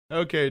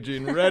אוקיי,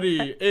 ג'ין,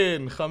 ready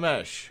in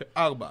 5,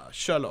 4,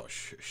 3,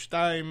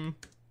 2.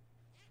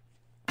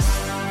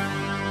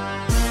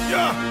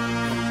 Yeah.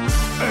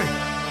 Hey,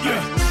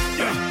 yeah,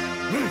 yeah.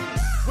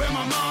 Where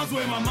my mom's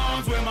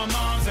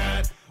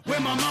at? Where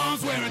my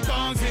mom's wearing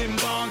thongs, hitting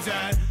bongs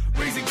at?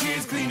 Raising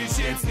kids, cleaning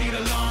shits, need a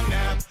long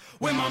nap.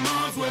 Where my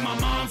mom's at?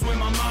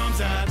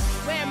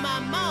 Where my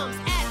mom's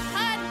at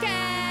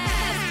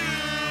podcast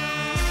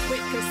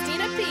with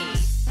Christina P.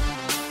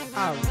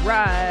 All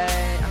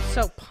right. I'm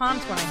so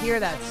pumped when I hear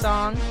that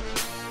song.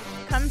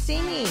 Come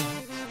see me.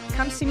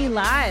 Come see me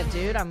live,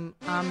 dude. I'm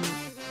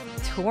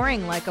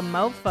touring like a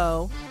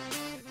mofo.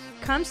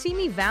 Come see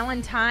me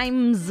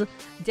Valentine's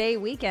Day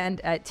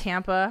weekend at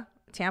Tampa,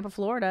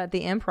 Florida at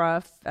the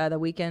Improv the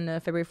weekend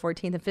of February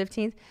 14th and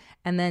 15th.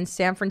 And then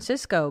San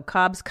Francisco,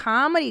 Cobb's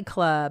Comedy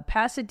Club,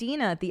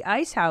 Pasadena at the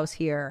Ice House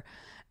here.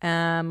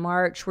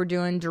 March, we're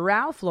doing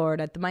Doral,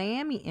 Florida at the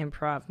Miami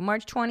Improv.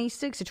 March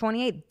 26th to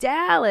 28th,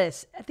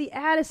 Dallas at the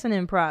Addison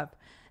Improv.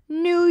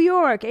 New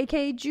York,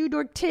 a.k.a.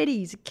 Judork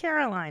Titties,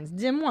 Caroline's,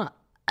 Des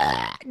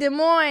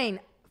Moines,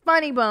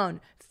 Funny Bone,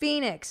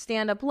 Phoenix,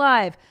 Stand Up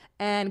Live,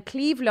 and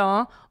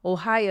Cleveland,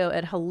 Ohio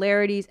at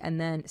Hilarities,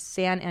 and then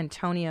San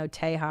Antonio,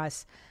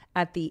 Tejas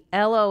at the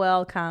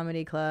LOL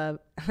Comedy Club.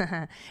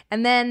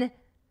 And then,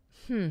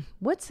 we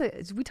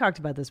talked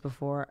about this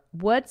before.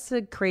 What's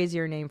a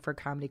crazier name for a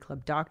comedy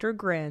club? Dr.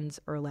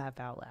 Grins or Laugh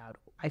Out Loud?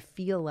 I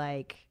feel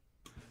like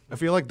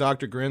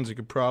Dr. Grins, you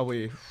could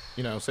probably,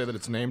 say that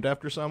it's named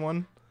after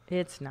someone.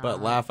 It's not.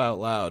 But Laugh Out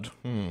Loud.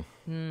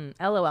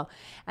 LOL.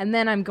 And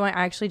then I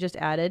actually just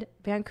added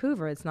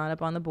Vancouver. It's not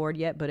up on the board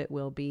yet, but it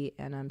will be.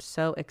 And I'm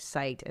so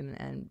excited.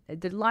 And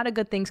there's a lot of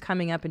good things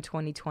coming up in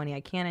 2020.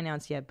 I can't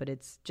announce yet, but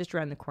it's just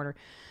around the corner.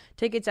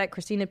 Tickets at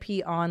Christina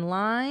P.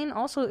 Online.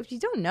 Also, if you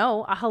don't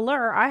know, I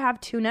have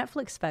 2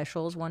 Netflix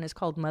specials. One is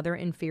called Mother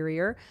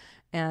Inferior,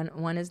 and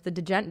one is the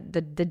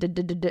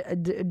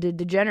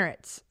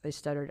Degenerates. They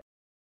stuttered.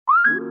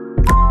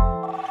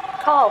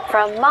 Call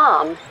from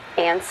mom.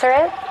 Answer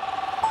it.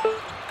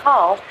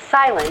 Call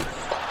silence.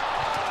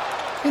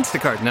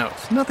 Instacart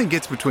knows nothing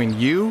gets between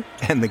you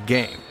and the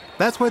game.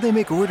 That's why they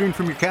make ordering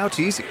from your couch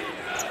easy.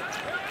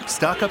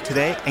 Stock up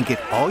today and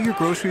get all your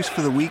groceries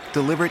for the week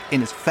delivered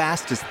in as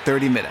fast as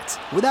 30 minutes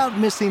without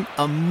missing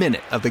a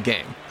minute of the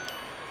game.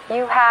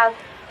 You have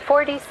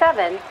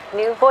 47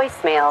 new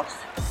voicemails.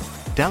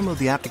 Download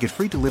the app to get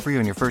free delivery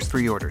on your first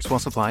 3 orders while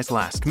supplies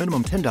last.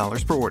 Minimum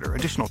 $10 per order.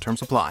 Additional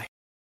terms apply.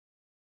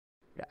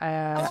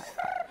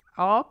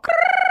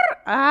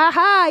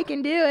 I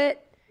can do it.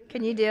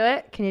 Can you do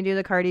it? Can you do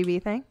the Cardi B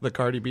thing? The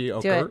Cardi B.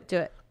 Do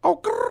it.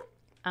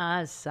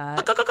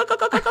 Suck.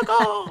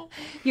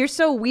 You're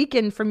so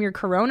weakened from your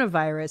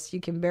coronavirus, you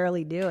can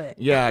barely do it.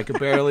 Yeah, I could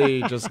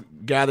barely just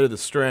gather the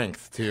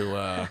strength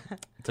to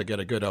get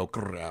a good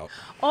okr out.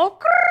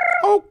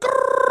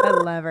 I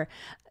love her.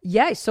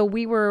 Yeah, so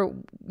we were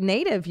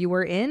native. You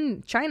were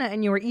in China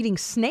and you were eating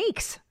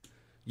snakes.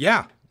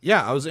 Yeah,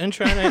 I was in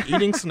China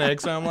eating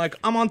snakes. And I'm like,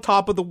 I'm on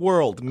top of the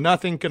world.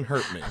 Nothing can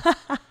hurt me.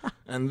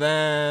 And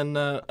then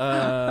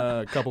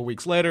a couple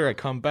weeks later, I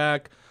come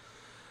back.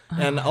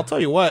 And I'll tell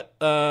you what,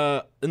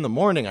 in the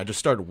morning, I just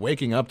started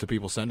waking up to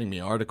people sending me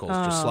articles,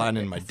 just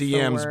sliding in my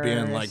DMs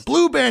being like,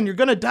 Blue Band, you're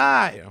going to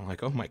die. And I'm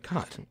like, oh, my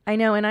God. I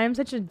know, and I'm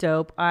such a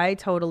dope. I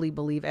totally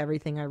believe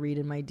everything I read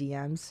in my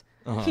DMs.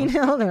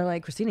 They're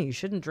like, Christina, you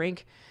shouldn't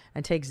drink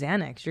and take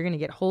Xanax. You're going to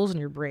get holes in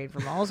your brain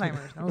from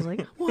Alzheimer's. And I was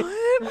like, what?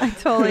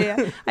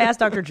 I asked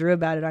Dr. Drew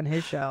about it on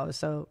his show. I was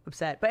so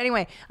upset. But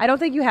anyway, I don't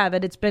think you have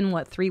it. It's been,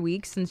 3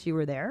 weeks since you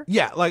were there?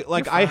 Yeah,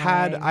 like I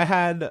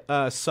had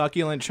a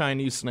succulent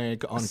Chinese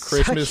snake on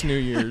Christmas, New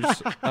Year's,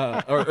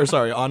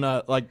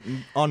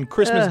 on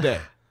Christmas Day.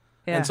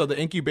 Yeah. And so the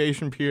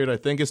incubation period, I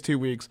think, is 2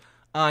 weeks.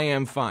 I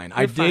am fine.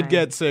 I did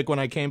get sick when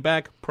I came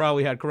back,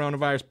 probably had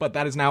coronavirus, but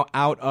that is now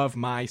out of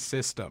my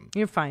system.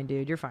 You're fine,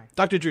 dude. You're fine.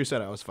 Dr. Drew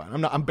said I was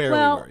fine. I'm barely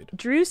worried.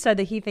 Drew said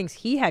that he thinks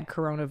he had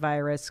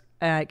coronavirus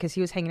because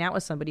he was hanging out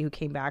with somebody who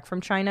came back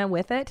from China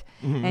with it.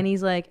 Mm-hmm. And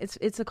he's like,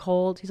 it's a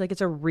cold. He's like,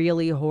 it's a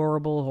really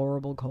horrible,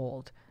 horrible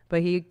cold.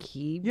 But he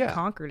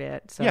conquered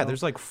it. So. Yeah,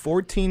 there's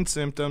 14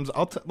 symptoms.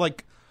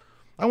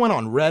 I went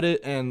on Reddit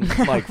and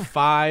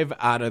 5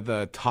 out of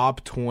the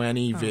top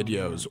 20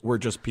 videos were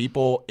just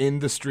people in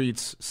the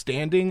streets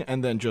standing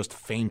and then just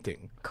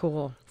fainting.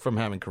 Cool. From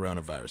having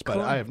coronavirus. But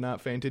I have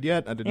not fainted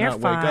yet. I did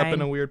not wake up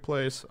in a weird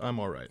place. I'm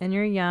all right. And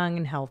you're young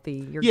and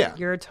healthy.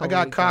 You're totally I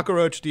got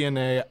cockroach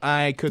DNA.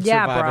 I could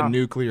survive a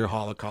nuclear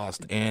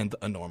holocaust and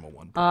a normal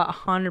one.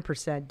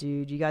 100%,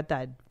 dude. You got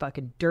that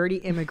fucking dirty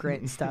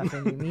immigrant stuff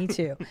in you. Me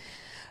too.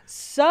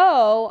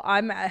 So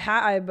I'm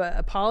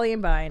Polly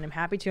and Bi, and I'm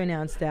happy to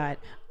announce that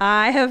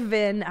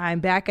I'm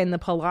back in the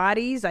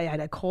Pilates. I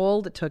had a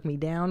cold. It took me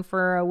down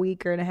for a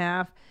week and a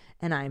half,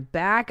 and I'm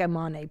back. I'm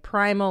on a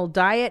primal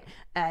diet.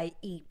 I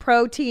eat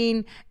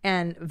protein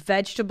and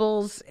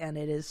vegetables, and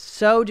it is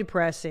so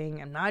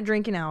depressing. I'm not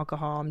drinking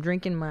alcohol. I'm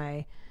drinking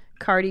my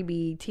Cardi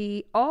B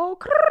tea. I'm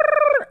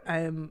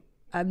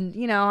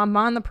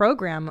on the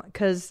program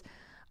because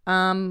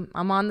I'm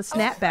on the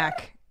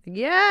Snapback.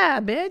 Yeah,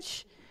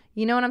 bitch.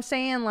 You know what I'm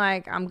saying?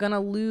 Like, I'm going to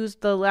lose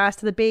the last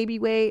of the baby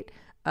weight.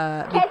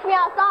 Catch me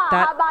outside.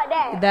 How about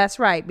that? That's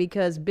right,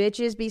 because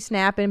bitches be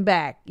snapping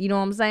back. You know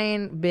what I'm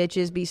saying?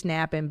 Bitches be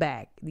snapping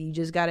back. You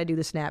just got to do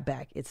the snap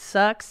back. It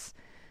sucks,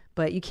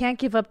 but you can't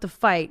give up the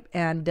fight.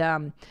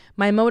 And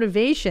my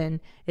motivation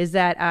is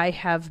that I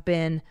have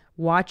been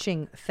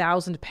watching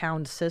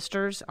 1,000-Pound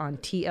Sisters on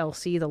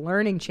TLC, the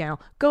Learning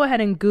Channel. Go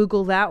ahead and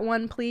Google that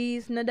one,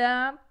 please,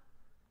 Nadab.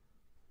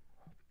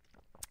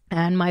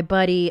 And my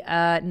buddy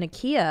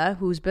Nakia,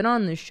 who's been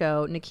on the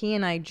show, Nakia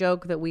and I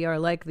joke that we are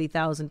like the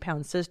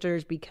 1,000-Pound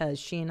Sisters because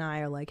she and I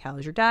are like,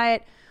 how's your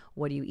diet?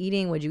 What are you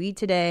eating? What'd you eat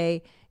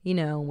today? You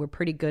know, we're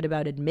pretty good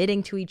about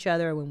admitting to each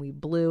other when we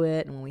blew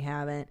it and when we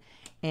haven't.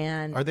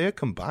 And Are they a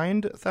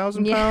combined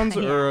 1,000 pounds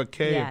or a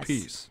K yes.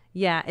 apiece?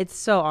 Yeah, it's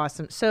so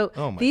awesome. So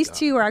these God.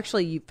 two are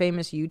actually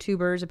famous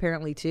YouTubers,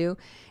 apparently, too.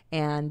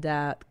 And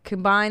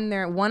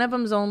combined, one of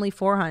them's only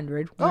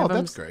 400. One of that's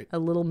them's great. a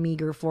little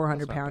meager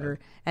 400-pounder.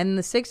 And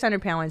the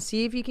 600-pound one,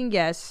 see if you can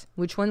guess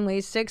which one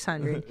weighs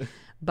 600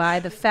 by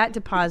the fat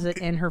deposit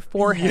in her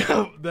forehead.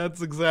 Yeah,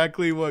 that's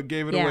exactly what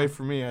gave it away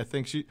for me. I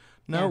think she...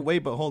 No, wait,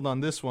 but hold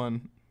on. This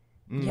one...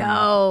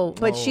 Yo,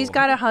 but she's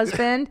got a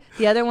husband.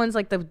 The other one's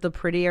like the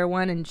prettier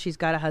one, and she's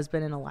got a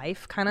husband and a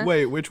life, kind of.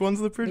 Wait, which one's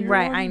the prettier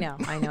Right, one? I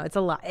know. It's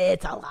a lot.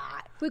 It's a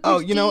lot. But Oh,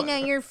 Christina, you know-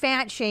 you're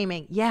fat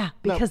shaming. Yeah,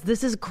 because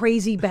this is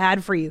crazy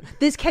bad for you.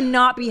 This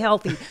cannot be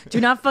healthy. Do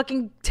not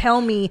fucking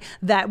tell me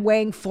that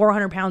weighing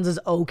 400 pounds is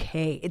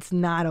okay. It's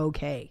not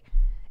okay.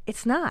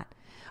 It's not.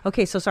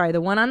 Okay, so sorry.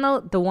 The one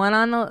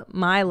on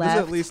my left.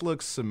 Does it at least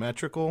look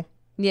symmetrical?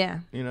 Yeah.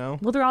 You know?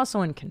 Well, they're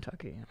also in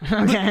Kentucky.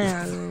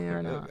 Okay.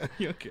 You're not.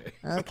 Okay.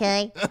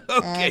 Okay.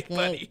 Okay,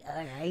 buddy.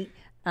 All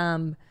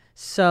right.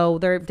 So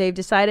they've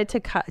decided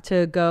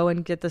to go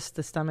and get the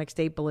stomach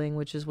stapling,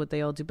 which is what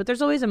they all do. But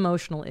there's always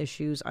emotional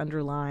issues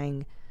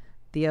underlying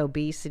the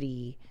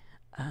obesity.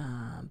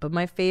 But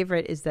my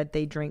favorite is that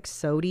they drink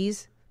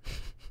sodies.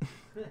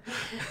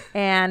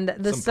 And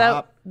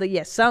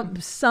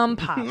some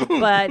pop,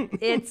 but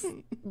it's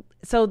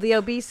so the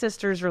obese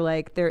sisters are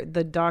like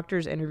the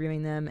doctor's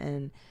interviewing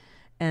them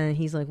and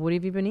he's like, what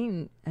have you been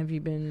eating? Have you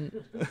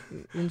been?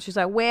 And she's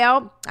like,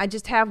 well, I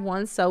just have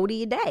one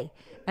sody a day.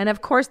 And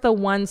of course the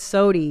one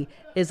sody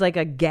is like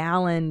a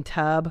gallon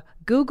tub.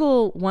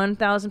 Google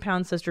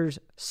 1,000-Pound Sisters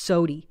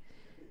sody.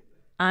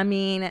 I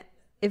mean,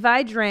 if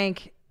I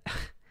drank,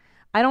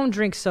 I don't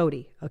drink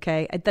sody.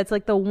 Okay. That's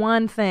like the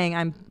one thing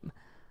I'm,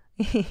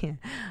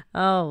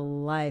 oh,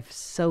 life.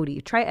 Sody.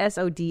 Try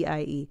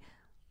SODIE.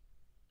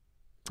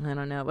 I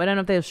don't know. But I don't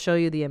know if they'll show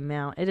you the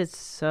amount. It is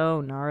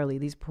so gnarly.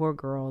 These poor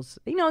girls.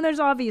 You know, there's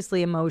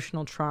obviously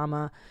emotional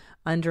trauma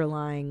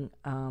underlying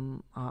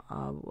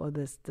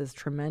this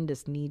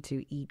tremendous need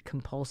to eat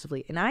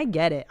compulsively. And I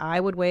get it. I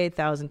would weigh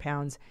 1,000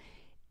 pounds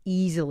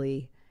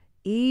easily.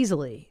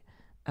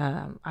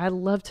 I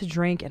love to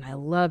drink and I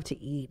love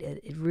to eat.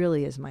 It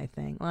really is my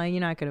thing. Well, you're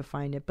not going to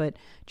find it, but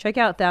check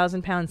out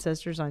 1,000-Pound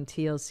Sisters on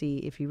TLC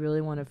if you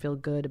really want to feel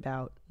good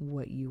about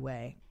what you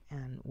weigh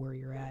and where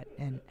you're at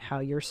and how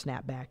your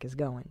snapback is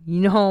going.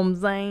 You know what I'm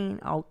saying?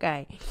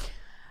 Okay.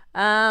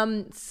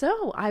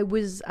 So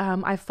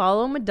I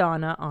follow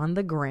Madonna on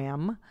the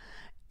gram,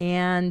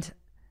 and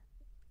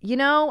you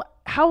know,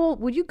 how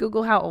old, would you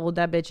Google how old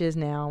that bitch is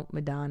now,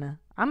 Madonna?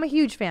 I'm a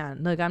huge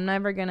fan. Look, I'm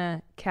never going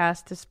to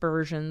cast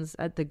aspersions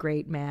at the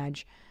great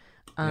Madge.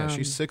 Yeah,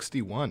 she's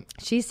 61.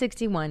 She's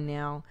 61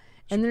 now.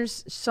 And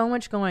there's so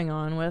much going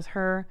on with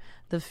her.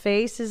 The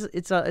face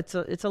it's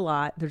a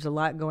lot. There's a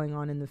lot going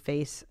on in the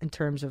face in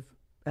terms of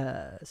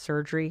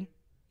surgery.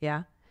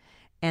 Yeah.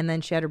 And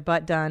then she had her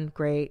butt done.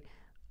 Great.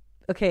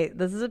 Okay,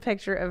 this is a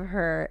picture of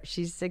her.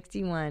 She's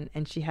 61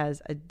 and she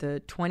has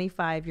the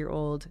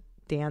 25-year-old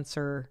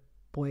dancer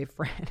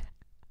boyfriend.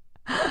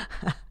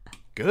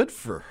 Good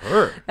for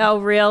her. Oh,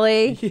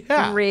 really?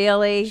 Yeah.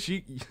 Really?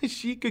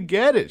 She could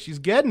get it. She's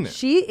getting it.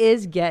 She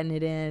is getting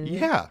it in.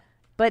 Yeah.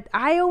 But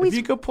I always... If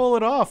you could pull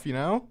it off, you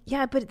know?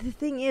 Yeah, but the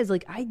thing is,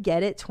 like, I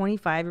get it.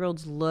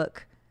 25-year-olds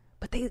look...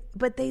 But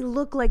they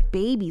look like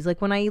babies. Like,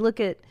 when I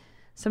look at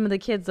some of the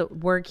kids that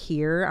work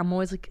here, I'm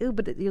always like, ooh,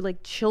 but you're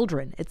like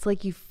children. It's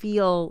like you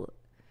feel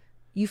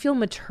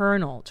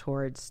maternal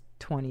towards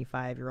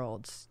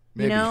 25-year-olds.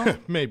 Maybe, you know?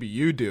 maybe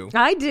you do.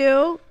 I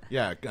do.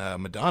 Yeah,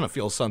 Madonna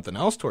feels something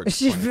else towards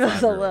She feels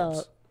a 25-year-olds.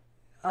 little...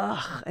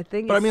 Ugh, I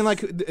think But I mean,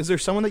 like, is there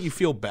someone that you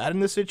feel bad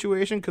in this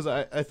situation? Because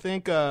I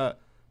think Ala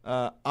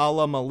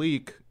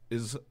Malik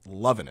is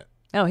loving it.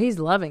 Oh, he's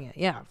loving it.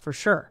 Yeah, for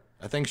sure.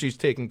 I think she's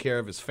taking care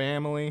of his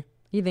family.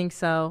 You think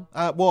so?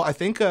 Well, I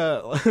think,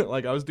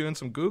 like, I was doing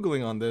some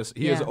Googling on this.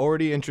 He has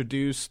already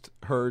introduced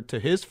her to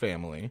his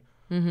family,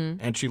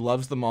 and she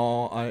loves them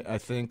all. I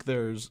think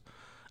there's...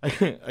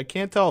 I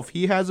can't tell if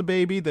he has a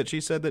baby that she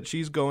said that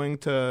she's going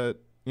to,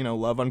 you know,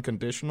 love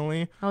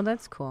unconditionally. Oh,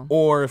 that's cool.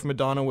 Or if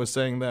Madonna was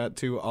saying that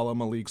to Ala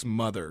Malik's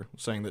mother,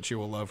 saying that she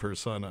will love her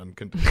son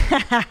unconditionally.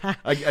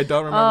 I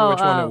don't remember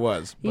which one it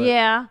was. But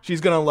yeah.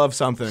 She's going to love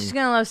something She's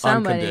going to love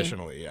somebody.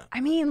 unconditionally, yeah.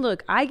 I mean,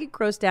 look, I get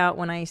grossed out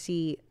when I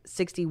see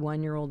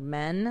 61-year-old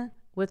men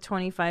with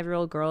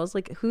 25-year-old girls.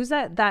 Like, who's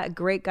that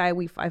great guy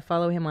I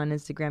follow him on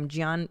Instagram,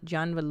 Gian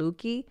Van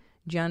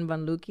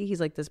Lucchi. He's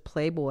like this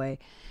playboy,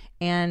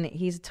 and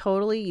he's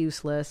totally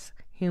useless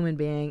human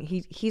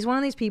being. He's one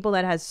of these people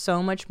that has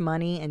so much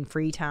money and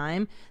free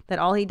time that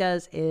all he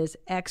does is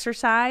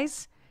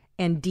exercise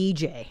and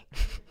DJ.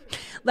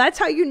 That's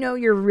how you know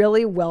you're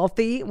really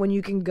wealthy, when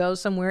you can go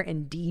somewhere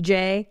and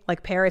DJ.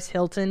 Like Paris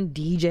Hilton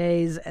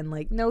DJs, and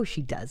like, no,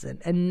 she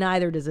doesn't. And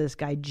neither does this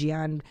guy,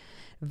 Gian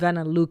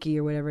Vanalucci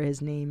or whatever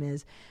his name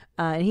is.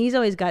 And he's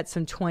always got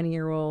some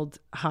 20-year-old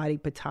hottie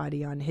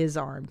patati on his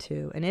arm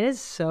too. And it is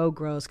so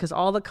gross because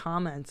all the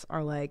comments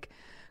are like,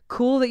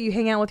 cool that you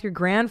hang out with your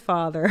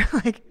grandfather.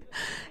 Like,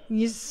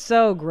 he's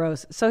so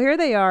gross. So here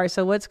they are.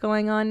 So what's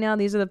going on now?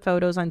 These are the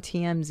photos on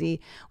TMZ.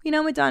 You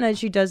know, Madonna,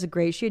 she does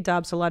great. She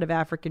adopts a lot of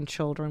African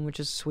children, which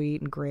is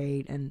sweet and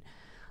great. And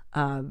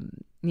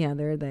yeah,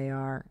 there they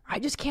are. I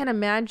just can't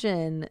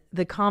imagine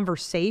the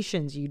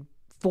conversations you'd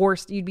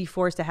be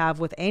forced to have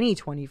with any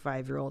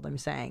 25-year-old. I'm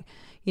saying,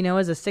 you know,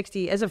 as a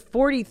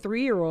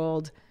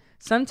 43-year-old,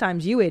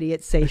 sometimes you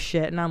idiots say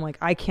shit, and I'm like,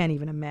 I can't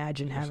even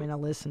imagine having to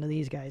listen to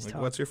these guys talk.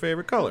 What's your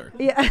favorite color?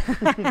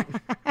 Yeah.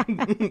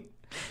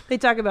 They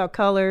talk about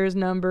colors,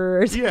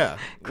 numbers, yeah,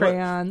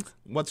 crayons.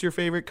 What's your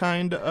favorite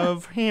kind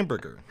of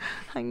hamburger?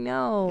 I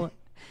know.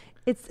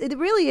 It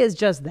really is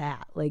just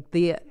that. Like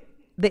the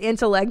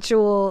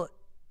intellectual,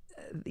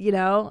 you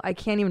know, I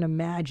can't even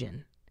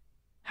imagine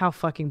how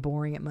fucking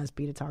boring it must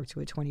be to talk to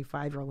a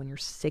 25-year-old when you're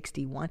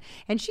 61.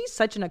 And she's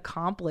such an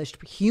accomplished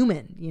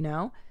human, you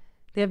know?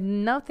 They have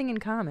nothing in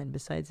common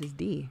besides his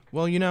D.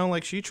 Well, you know,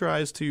 like, she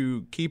tries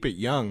to keep it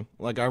young.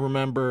 Like, I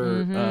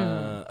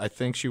remember, I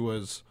think she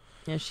was...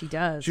 Yes, she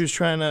does. She was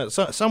trying to...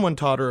 someone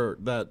taught her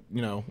that,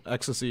 you know,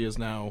 ecstasy is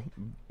now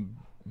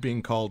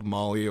being called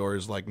Molly, or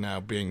is, like, now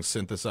being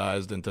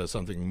synthesized into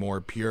something more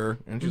pure.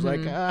 And she's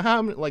like,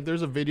 like,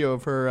 there's a video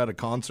of her at a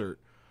concert.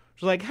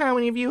 She's like, how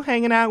many of you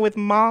hanging out with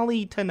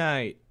Molly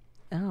tonight?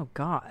 Oh,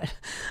 God.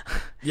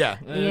 Yeah.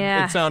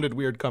 Yeah. It sounded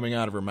weird coming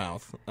out of her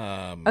mouth.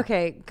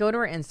 Okay, go to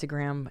her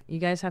Instagram. You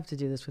guys have to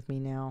do this with me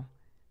now.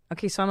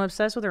 Okay, so I'm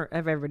obsessed with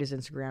everybody's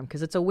Instagram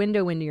because it's a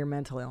window into your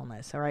mental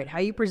illness, all right? How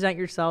you present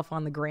yourself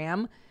on the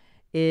gram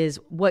is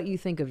what you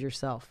think of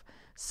yourself.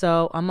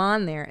 So I'm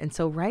on there, and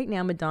so right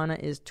now Madonna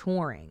is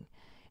touring,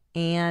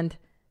 and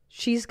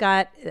she's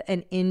got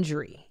an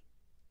injury.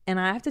 And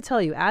I have to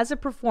tell you, as a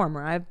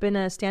performer, I've been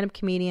a stand-up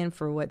comedian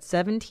for,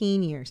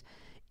 17 years.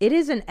 It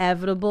is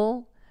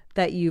inevitable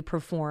that you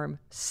perform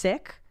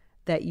sick,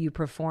 that you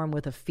perform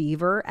with a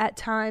fever at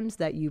times,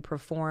 that you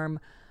perform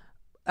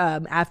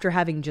after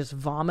having just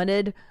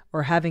vomited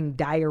or having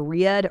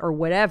diarrhea or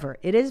whatever.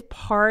 It is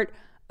part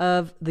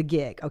of the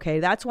gig, okay?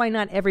 That's why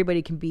not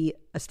everybody can be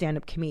a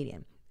stand-up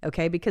comedian,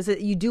 okay? Because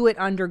you do it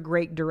under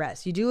great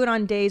duress. You do it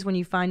on days when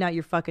you find out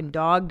your fucking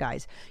dog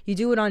dies. You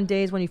do it on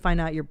days when you find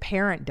out your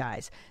parent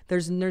dies.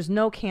 There's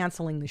no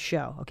canceling the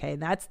show, okay?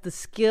 That's the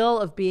skill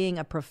of being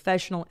a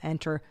professional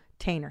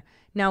entertainer.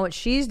 Now, what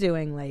she's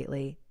doing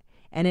lately,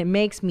 and it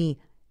makes me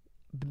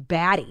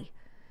batty,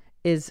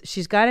 is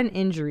she's got an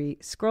injury.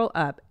 Scroll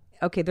up.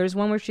 Okay, there's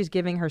one where she's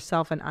giving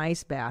herself an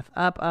ice bath.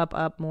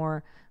 Up,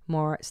 more.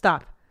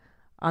 Stop.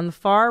 On the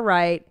far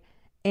right,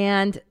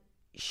 and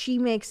she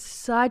makes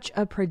such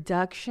a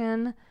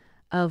production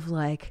of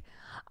like,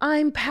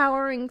 I'm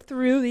powering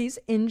through these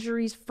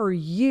injuries for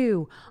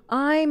you.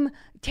 I'm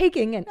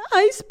taking an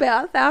ice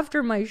bath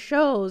after my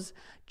shows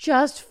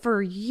just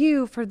for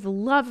you, for the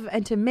love,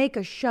 and to make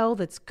a show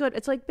that's good.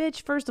 It's like,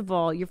 bitch, first of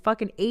all, you're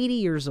fucking 80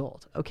 years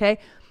old, okay?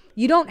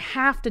 You don't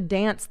have to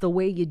dance the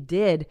way you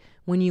did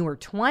when you were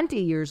 20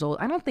 years old.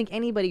 I don't think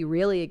anybody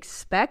really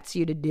expects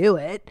you to do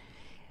it.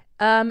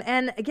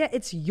 And again,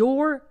 it's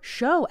your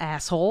show,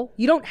 asshole.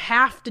 You don't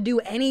have to do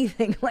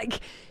anything. Like,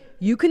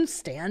 you can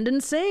stand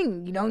and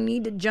sing. You don't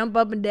need to jump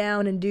up and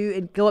down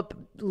and go up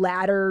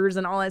ladders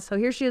and all that. So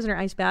here she is in her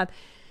ice bath.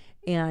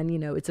 And, you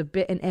know, it's a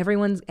bit, and every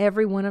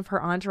one of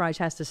her entourage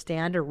has to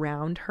stand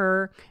around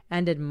her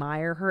and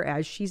admire her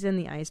as she's in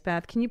the ice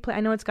bath. Can you play?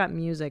 I know it's got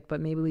music, but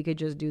maybe we could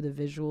just do the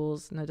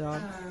visuals,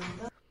 Nadab.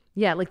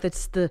 Yeah, like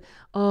that's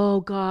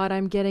oh God,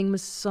 I'm getting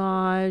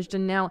massaged.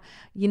 And now,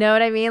 you know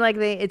what I mean? Like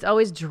it's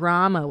always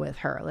drama with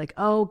her. Like,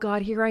 oh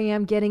God, here I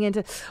am getting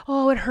into,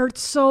 oh, it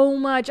hurts so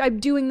much. I'm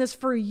doing this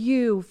for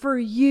you,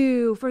 for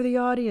the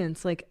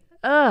audience. Like,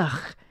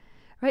 ugh,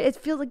 right? It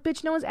feels like,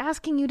 bitch, no one's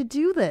asking you to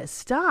do this.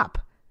 Stop.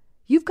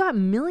 You've got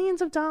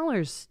millions of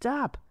dollars.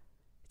 Stop.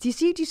 Do you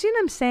see what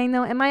I'm saying,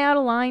 though? Am I out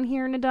of line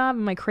here, Nadab?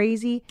 Am I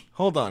crazy?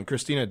 Hold on,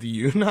 Christina. Do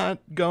you not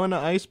go into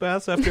ice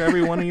baths after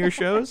every one of your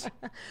shows?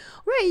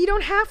 Right. You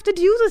don't have to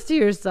do this to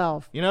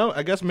yourself. You know,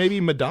 I guess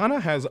maybe Madonna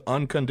has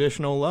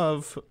unconditional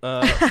love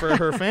for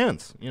her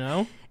fans, you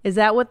know? Is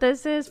that what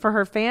this is? For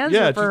her fans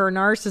or for her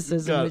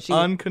narcissism?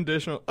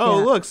 Unconditional. Oh,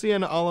 yeah. Look. See,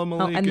 and Allah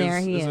Malik and there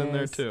he is in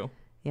there, too.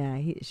 Yeah,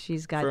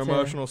 she's got for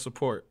emotional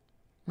support.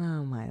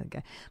 Oh, my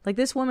God. Like,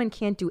 this woman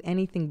can't do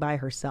anything by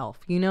herself.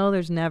 You know,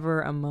 there's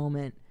never a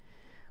moment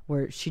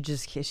where she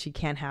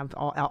can't have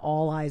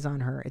all eyes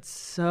on her. It's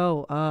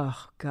so,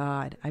 oh,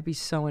 God. I'd be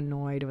so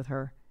annoyed with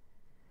her.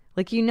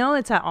 Like,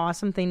 it's that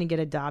awesome thing to get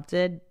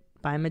adopted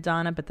by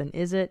Madonna, but then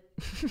is it?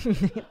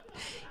 You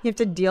have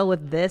to deal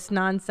with this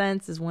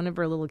nonsense as one of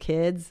her little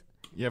kids.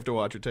 You have to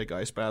watch her take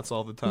ice baths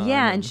all the time.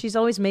 Yeah, and she's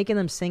always making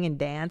them sing and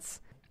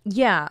dance.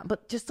 Yeah,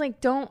 but just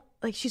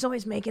she's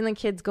always making the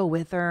kids go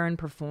with her and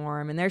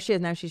perform. And there she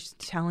is now. She's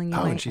telling you.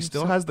 Oh, and she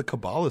still has the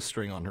Kabbalah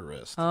string on her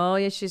wrist. Oh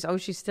yeah, she's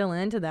still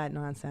into that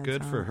nonsense.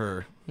 Good for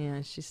her.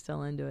 Yeah, she's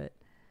still into it.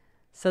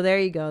 So there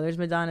you go. There's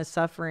Madonna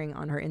suffering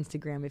on her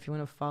Instagram. If you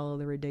want to follow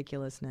the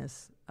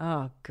ridiculousness.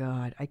 Oh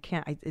God, I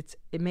can't.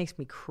 It makes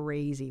me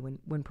crazy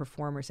when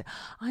performers say,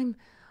 "I'm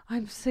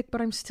sick,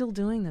 but I'm still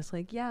doing this."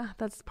 Like, yeah,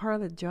 that's part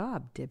of the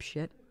job,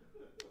 dipshit.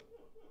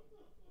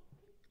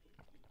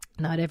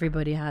 Not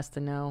everybody has to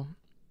know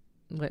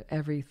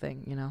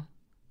everything,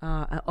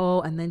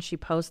 and then she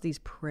posts these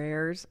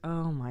prayers.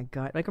 Oh my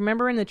God. Like,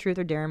 remember in the Truth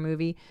or Dare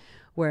movie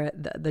where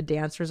the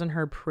dancers and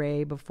her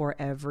pray before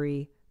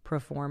every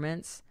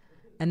performance?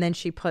 And then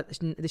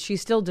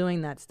she's still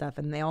doing that stuff,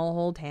 and they all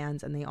hold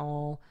hands and they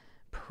all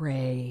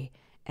pray,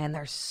 and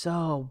they're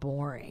so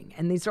boring.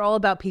 And these are all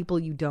about people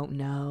you don't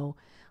know.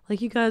 Like,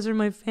 you guys are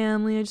my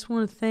family. I just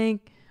want to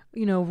thank,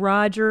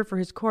 Roger for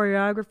his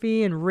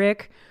choreography and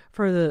Rick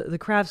for the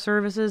craft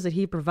services that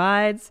he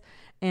provides,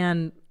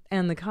 and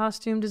the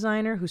costume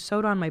designer who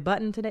sewed on my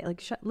button today.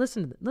 Like,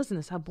 listen to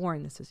this, how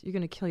boring this is. You're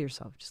going to kill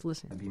yourself. Just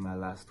listen. It'll be my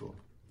last tour.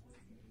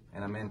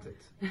 And I meant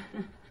it.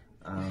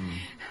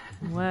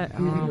 What?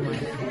 Oh, my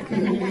God.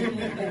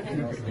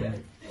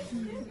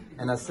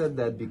 And I said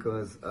that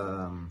because...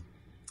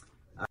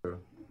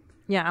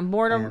 yeah, I'm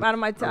bored out of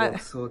my time.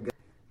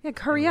 Yeah,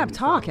 hurry up.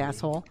 Talk,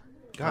 asshole.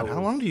 God, how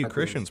long do you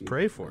Christians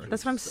pray for?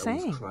 That's what I'm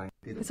saying.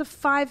 It's a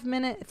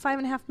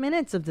 5.5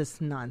 minutes of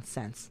this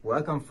nonsense. Where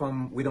I come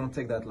from, we don't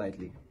take that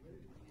lightly.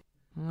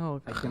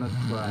 Oh, I cannot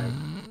cry.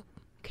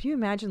 Could you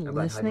imagine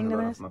listening to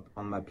this?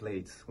 On my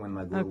plate when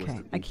my goal was to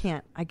eat. I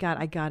can't. I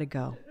gotta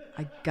go.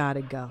 I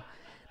gotta go.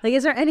 Like,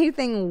 is there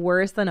anything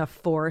worse than a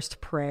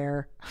forced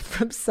prayer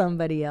from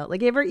somebody else?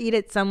 Like, you ever eat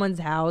at someone's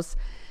house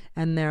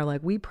and they're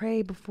like, "We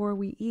pray before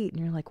we eat,"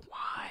 and you're like,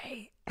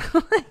 "Why?"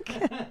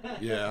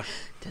 Yeah.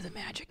 To the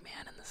magic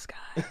man in the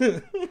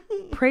sky.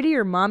 Pray to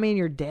your mommy and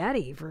your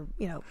daddy for,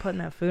 putting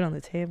that food on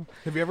the table.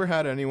 Have you ever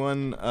had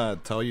anyone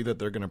tell you that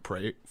they're going to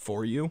pray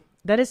for you?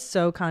 That is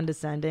so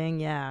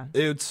condescending. Yeah.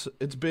 It's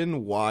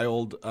been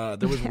wild.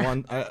 There was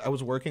one, I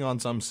was working on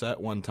some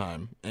set one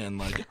time, and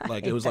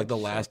like it was like the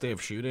last day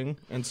of shooting.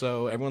 And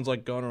so everyone's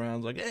like going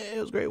around like, "Hey,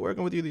 it was great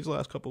working with you these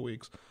last couple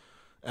weeks."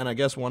 And I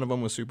guess one of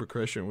them was super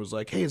Christian, was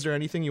like, "Hey, is there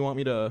anything you want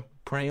me to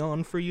pray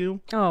on for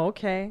you?" Oh,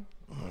 okay.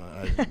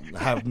 I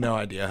have no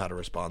idea how to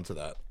respond to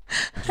that.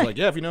 It's like,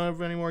 yeah, if you know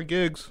of any more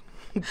gigs.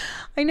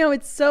 I know,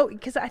 it's so,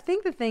 because I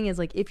think the thing is,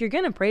 like, if you're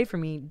going to pray for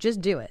me, just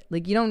do it.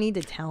 Like, you don't need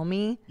to tell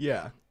me.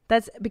 Yeah.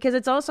 That's because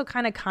it's also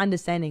kind of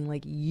condescending.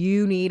 Like,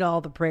 you need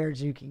all the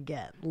prayers you can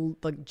get.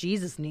 Like,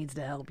 Jesus needs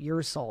to help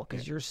your soul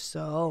because you're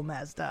so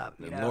messed up.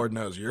 Lord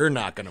knows you're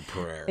not going to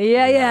pray.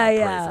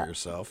 Yeah. Pray for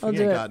yourself. I'll you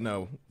do ain't it got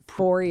no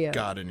for you.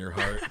 God in your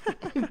heart.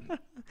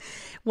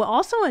 Well,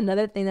 also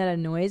another thing that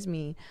annoys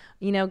me,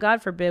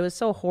 God forbid, it was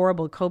so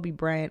horrible. Kobe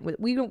Bryant,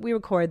 we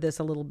recorded this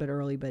a little bit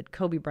early, but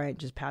Kobe Bryant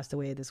just passed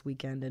away this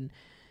weekend. And,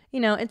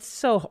 it's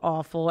so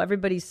awful.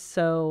 Everybody's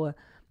so,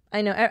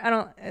 I know, I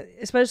don't,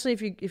 especially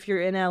if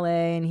you're in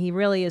LA, and he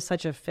really is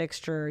such a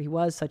fixture. He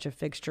was such a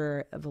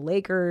fixture of the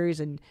Lakers,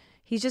 and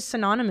he's just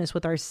synonymous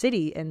with our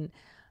city. And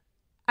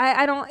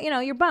I don't,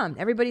 you're bummed.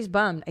 Everybody's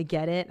bummed. I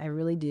get it. I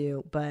really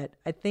do. But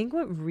I think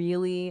what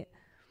really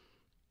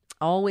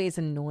always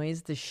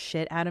annoys the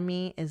shit out of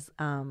me is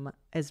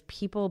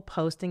people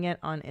posting it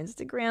on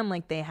Instagram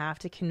like they have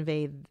to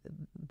convey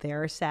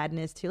their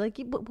sadness to, like,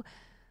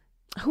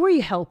 who are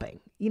you helping?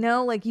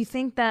 Like, you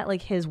think that,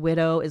 like, his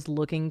widow is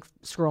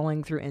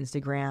scrolling through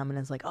Instagram and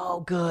is like,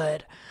 "Oh,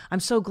 good, I'm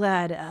so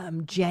glad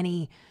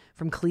Jenny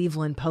from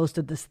Cleveland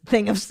posted this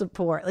thing of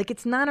support." Like,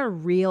 it's not a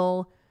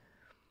real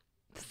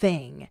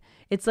thing.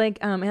 It's like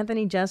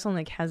Anthony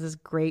Jeselnik has this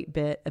great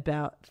bit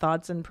about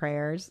thoughts and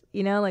prayers,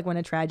 like when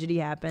a tragedy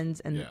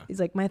happens, and he's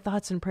like, "My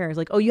thoughts and prayers."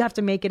 Like, oh, you have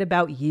to make it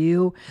about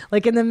you?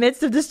 Like, in the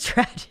midst of this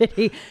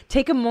tragedy,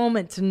 take a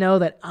moment to know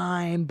that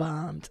I'm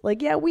bummed.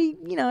 Like, yeah,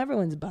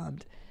 everyone's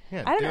bummed.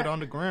 Yeah, do it on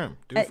the gram.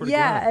 Do it for the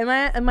gram.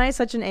 Am I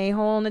such an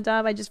a-hole,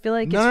 Nadav? I just feel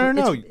like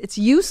no. It's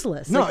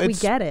useless. No, like, we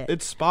get it.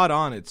 It's spot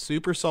on. It's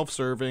super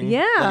self-serving.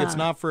 Yeah. Like, it's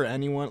not for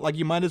anyone. Like,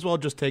 you might as well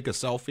just take a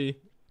selfie.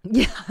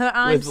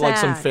 Yeah, with like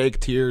some fake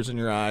tears in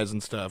your eyes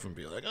and stuff, and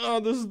be like, "Oh,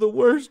 this is the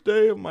worst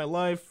day of my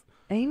life."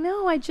 I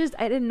know. It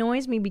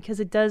annoys me because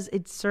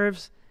it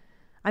serves.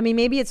 I mean,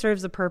 maybe it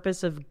serves the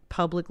purpose of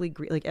publicly,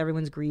 like,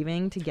 everyone's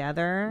grieving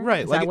together.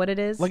 Right. Is like, that what it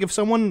is? Like, if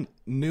someone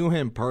knew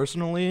him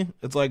personally,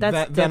 it's like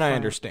that. Then I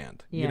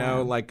understand. Yeah.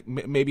 Like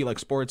maybe like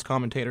sports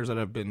commentators that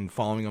have been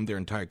following him their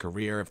entire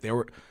career.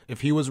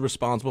 If he was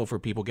responsible for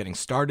people getting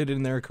started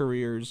in their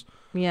careers.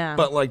 Yeah.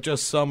 But like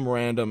just some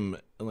random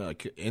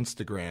like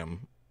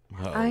Instagram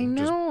hoe. I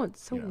know,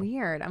 it's so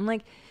weird. I'm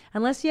like,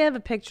 unless you have a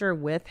picture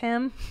with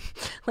him,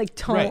 like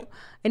don't. Right.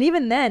 And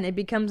even then, it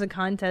becomes a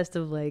contest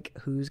of like,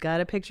 who's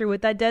got a picture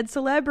with that dead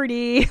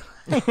celebrity?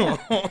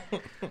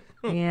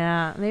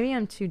 Yeah, maybe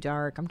I'm too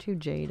dark. I'm too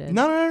jaded.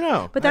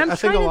 No. But I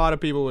think a lot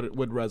of people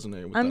would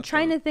resonate with that. I'm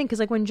trying to think, because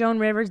like when Joan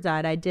Rivers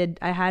died,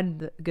 I had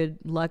the good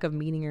luck of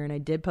meeting her, and I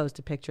did post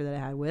a picture that I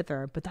had with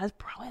her. But that's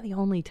probably the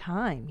only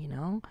time, you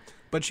know.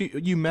 But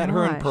you met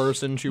her in Gosh.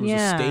 person. She was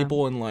Yeah. a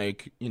staple in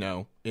like, you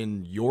know,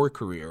 in your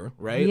career,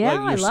 right? Yeah,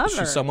 like I love her.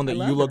 She's someone that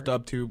I you love looked her.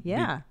 up to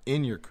Yeah.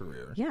 in your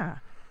career. Yeah.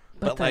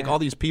 But like all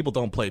these people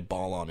don't play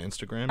ball on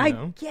Instagram, you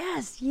know? I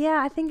guess,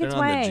 yeah. I think They're it's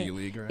not in why the G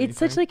League or it's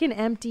such anything. like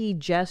an empty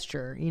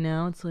gesture, you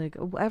know. It's like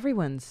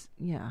everyone's,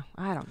 yeah.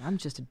 I don't know. I'm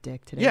just a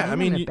dick today. Yeah, I I'm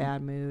mean, in a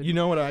bad mood. You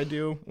know what I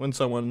do when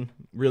someone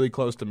really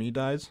close to me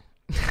dies?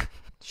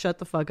 Shut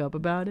the fuck up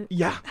about it.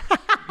 Yeah.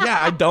 Yeah,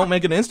 I don't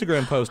make an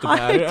Instagram post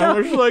about it.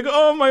 I'm just like,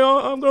 oh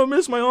I'm gonna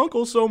miss my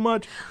uncle so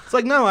much. It's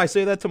like, no, I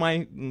say that to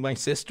my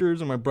sisters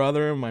and my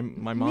brother and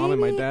my mom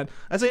and my dad.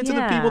 I say it to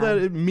the people that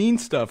it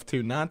means stuff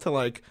to, not to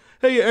like,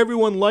 hey,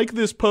 everyone like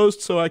this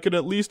post so I could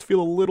at least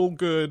feel a little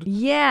good.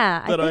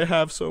 Yeah, that I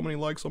have so many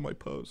likes on my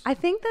post. I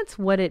think that's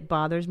what it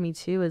bothers me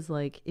too. Is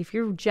like if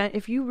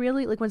you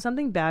really like when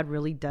something bad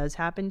really does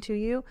happen to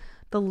you,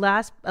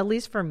 at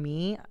least for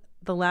me,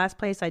 the last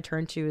place I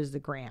turn to is the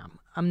gram.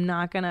 I'm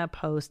not gonna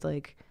post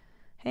like,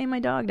 hey, my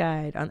dog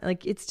died.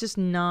 Like, it's just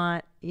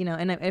not, you know,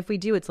 and if we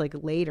do, it's like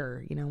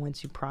later, you know,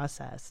 once you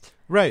processed.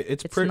 Right.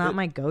 It's not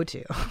my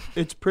go-to.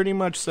 It's pretty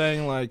much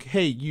saying like,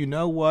 hey, you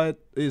know what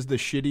is the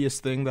shittiest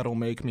thing that'll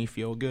make me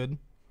feel good?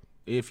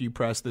 If you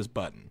press this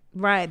button.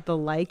 Right, the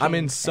liking. I'm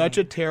in such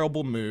a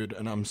terrible mood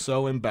and I'm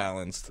so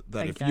imbalanced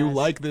that if you guess.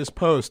 like this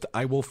post,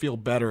 I will feel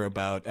better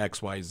about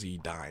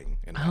XYZ dying.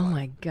 Oh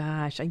my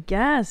gosh, I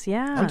guess,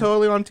 yeah. I'm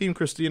totally on Team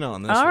Christina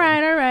on this All one.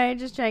 right,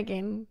 just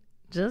checking.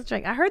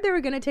 I heard they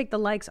were going to take the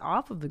likes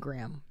off of the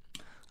gram.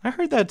 I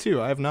heard that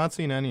too. I have not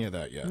seen any of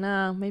that yet.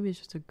 No, maybe it's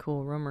just a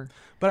cool rumor.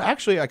 But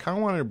actually, I kind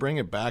of wanted to bring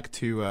it back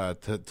to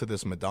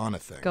this Madonna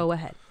thing. Go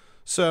ahead.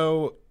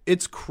 So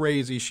it's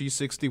crazy. She's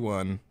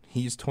 61.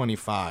 He's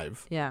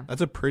 25. Yeah.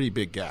 That's a pretty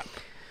big gap.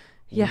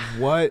 Yeah.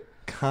 What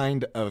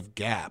kind of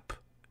gap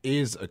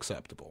is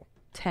acceptable?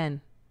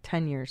 10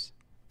 years.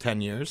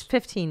 10 years?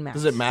 15 max.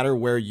 Does it matter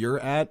where you're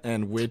at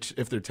and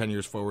if they're 10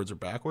 years forwards or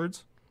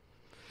backwards?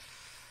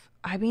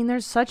 I mean,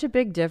 there's such a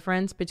big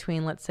difference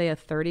between, let's say, a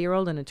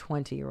 30-year-old and a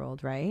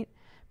 20-year-old, right?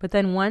 But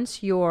then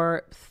once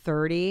you're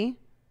 30,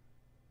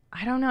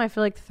 I don't know. I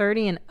feel like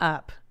 30 and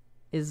up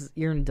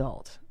you're an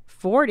adult.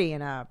 40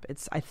 and up,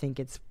 I think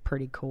it's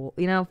pretty cool.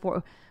 You know,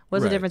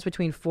 what's the difference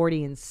between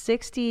 40 and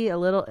 60? A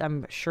little,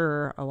 I'm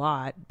sure a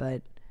lot,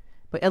 but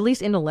at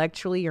least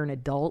intellectually, you're an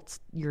adult.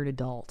 You're an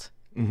adult.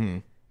 Mm-hmm.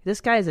 This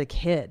guy's a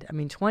kid. I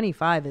mean,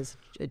 25 is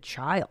a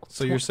child.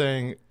 So you're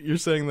saying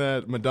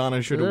that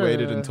Madonna should have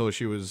waited until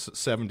she was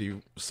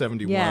 71,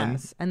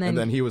 yes, and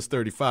then he was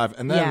 35,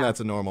 and then that's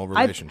a normal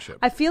relationship.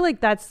 I feel like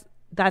that's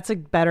a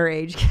better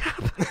age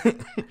gap.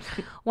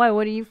 Why?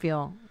 What do you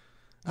feel?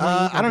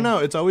 I don't know.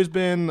 It's always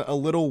been a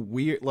little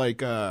weird, like,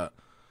 because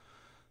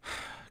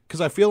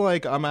I feel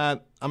like I'm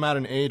at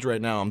an age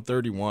right now. I'm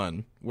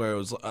 31, where it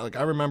was like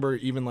I remember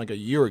even like a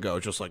year ago,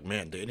 just like,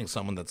 man, dating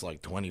someone that's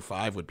like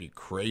 25 would be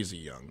crazy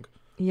young.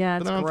 Yeah,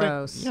 it's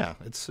gross.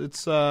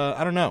 It's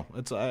I don't know.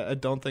 I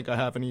don't think I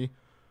have any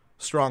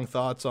strong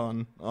thoughts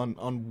on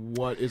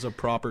what is a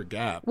proper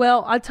gap.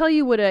 Well, I'll tell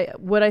you what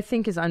I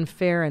think is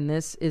unfair in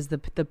this is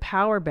the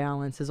power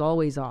balance is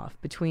always off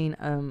between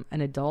an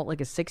adult,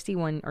 like a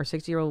 61 or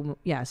 60-year-old,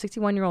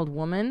 61-year-old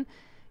woman.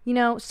 You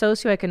know,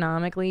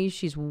 socioeconomically,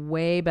 she's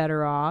way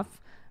better off.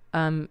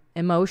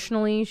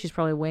 Emotionally, she's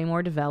probably way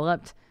more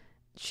developed.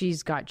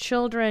 She's got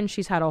children.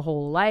 She's had a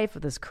whole life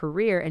with this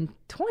career. And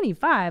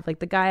 25, like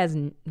the guy has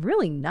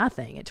really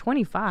nothing. At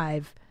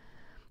 25,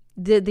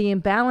 the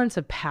imbalance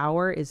of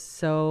power is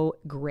so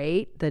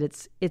great that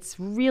it's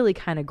really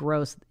kind of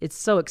gross. It's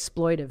so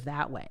exploitive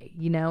that way.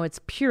 You know, it's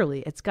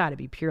got to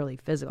be purely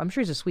physical. I'm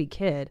sure he's a sweet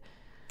kid.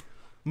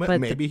 But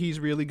maybe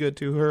he's really good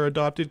to her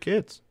adopted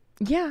kids.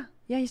 Yeah,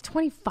 he's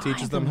 25.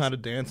 Teaches them how to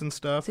dance and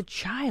stuff. It's a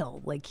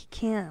child. Like, he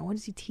can't. What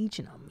is he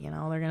teaching them? You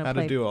know, they're going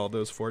to do all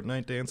those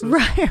Fortnite dances.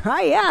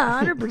 Right,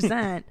 yeah,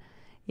 100%.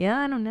 Yeah,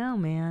 I don't know,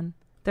 man.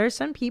 There are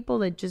some people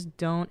that just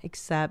don't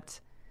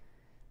accept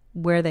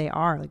where they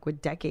are, like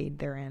what decade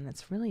they're in.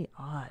 It's really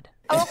odd.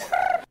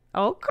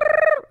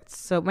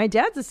 So my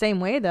dad's the same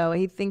way, though.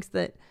 He thinks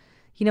that,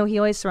 you know, he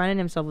always surrounded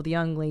himself with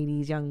young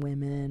ladies, young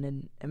women,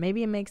 and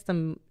maybe it makes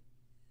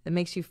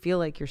you feel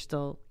like you're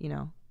still, you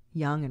know,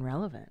 young and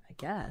relevant, I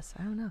guess.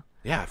 I don't know.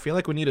 Yeah, I feel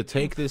like we need to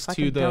take this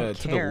to the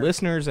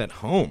listeners at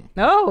home.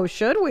 Oh,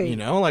 should we? You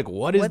know, like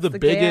what's the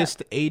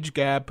biggest age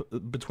gap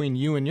between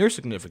you and your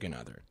significant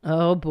other?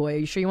 Oh boy,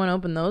 you sure you want to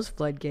open those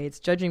floodgates?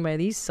 Judging by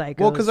these psychos.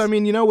 Well, because I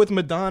mean, you know, with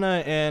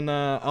Madonna and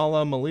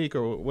Allah Malik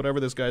or whatever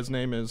this guy's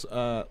name is,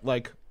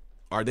 like,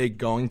 are they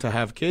going to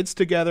have kids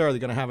together? Are they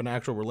going to have an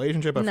actual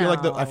relationship?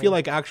 I feel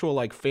like actual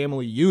like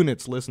family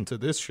units listen to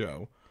this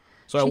show.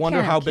 So I She wonder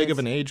can't how have big of kids.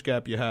 an age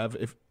gap you have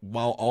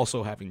while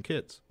also having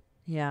kids.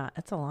 Yeah,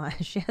 that's a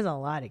lot. She has a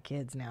lot of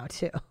kids now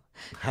too.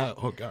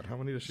 Oh God, how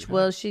many does she have?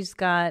 Well, she's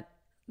got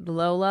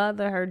Lola,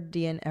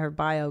 her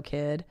bio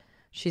kid.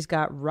 She's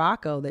got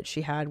Rocco that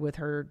she had with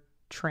her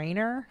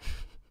trainer.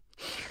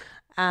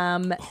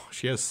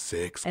 She has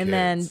 6 And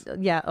kids. then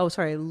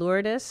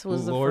Lourdes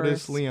was the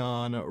Lourdes first.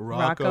 Leon,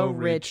 Rocco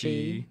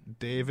Richie,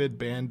 David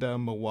Banda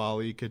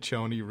Mawali,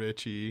 Caccione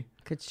Richie.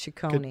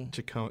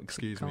 Ciccone.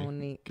 Excuse me.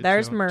 Ciccone.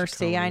 There's Caccione-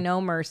 Mercy. I Ciccone.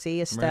 know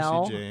Mercy.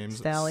 Estelle. James.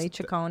 Stelle.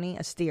 Ciccone.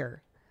 A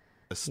steer.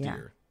 A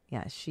steer.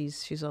 Yeah,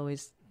 she's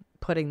always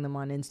putting them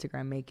on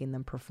Instagram, making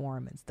them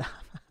perform and stuff.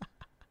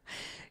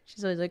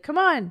 She's always like, come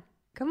on,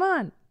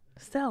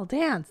 Estelle,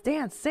 dance,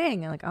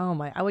 sing. I'm like, oh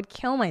my, I would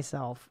kill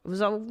myself. It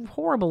was a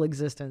horrible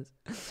existence.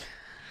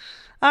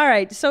 All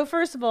right, so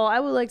first of all, I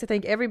would like to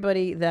thank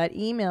everybody that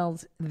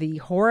emailed the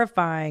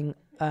horrifying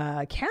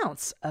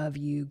accounts of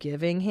you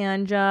giving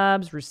hand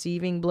jobs,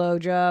 receiving blow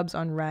jobs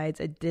on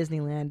rides at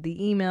Disneyland. The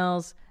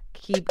emails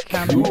keep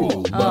coming.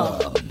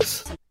 Oh,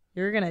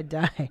 you're gonna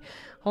die.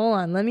 Hold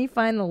on, let me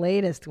find the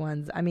latest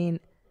ones. I mean,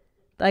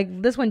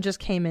 like this one just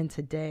came in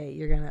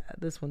today.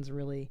 This one's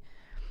really.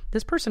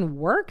 This person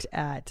worked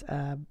at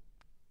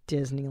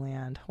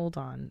Disneyland. Hold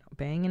on,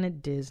 banging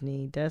at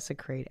Disney,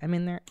 desecrate. I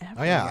mean, they're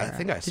everywhere. Oh yeah, I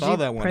think I Did saw you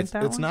that one. print It's,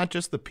 that it's one? not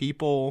just the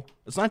people.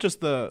 It's not just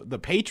the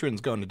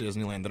patrons going to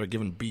Disneyland that are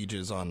giving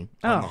BJs on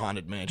the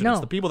Haunted Mansion. No. It's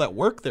the people that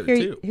work there Here,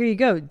 too. here you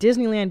go.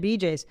 Disneyland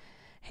BJs.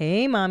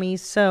 Hey, mommy.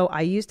 So I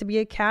used to be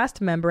a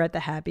cast member at the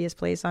happiest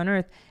place on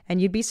earth,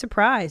 and you'd be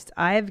surprised.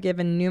 I have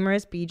given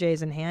numerous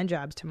BJs and hand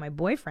jobs to my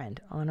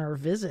boyfriend on our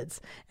visits,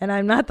 and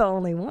I'm not the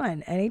only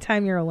one.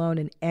 Anytime you're alone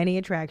in any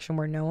attraction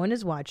where no one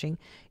is watching,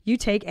 you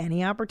take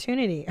any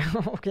opportunity.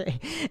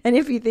 Okay. And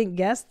if you think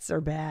guests are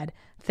bad,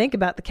 think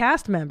about the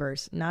cast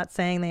members. Not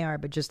saying they are,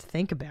 but just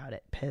think about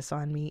it. Piss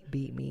on me,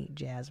 beat me,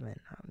 Jasmine.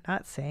 I'm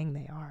not saying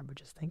they are, but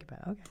just think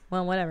about it. Okay.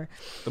 Well, whatever.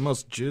 The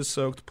most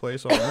jizz-soaked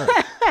place on earth.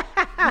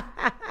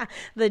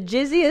 The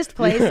jizziest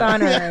place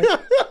on earth.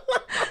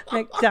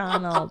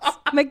 McDonald's.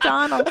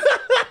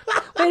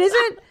 Wait,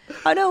 isn't?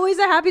 Oh no, he's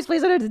the happiest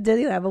place on earth at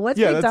Disneyland. But what's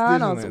Yeah, that's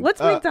McDonald's? Disneyland.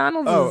 What's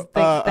McDonald's?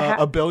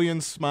 A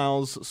billion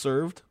smiles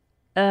served.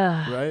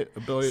 Right? A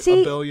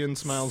billion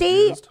smiles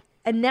used.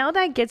 And now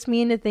that gets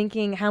me into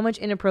thinking how much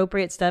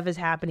inappropriate stuff is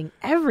happening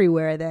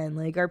everywhere. Then,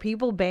 like, are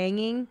people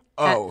banging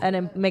at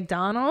a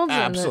McDonald's?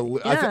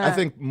 Absolutely. Yeah. I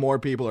think more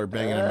people are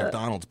banging in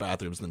McDonald's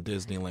bathrooms than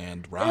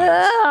Disneyland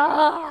rides.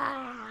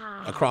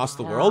 Across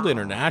the world,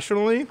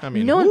 internationally. I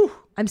mean, whew.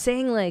 I'm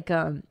saying like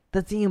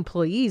that's the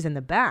employees in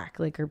the back.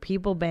 Like, are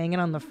people banging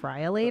on the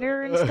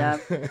fryolator and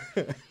stuff?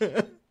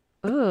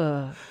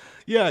 Ugh.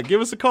 Yeah, give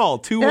us a call,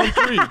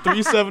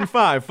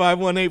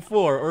 213-375-5184,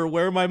 or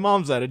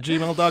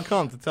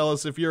wheremymom's@gmail.com to tell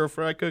us if you're a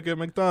fry cook at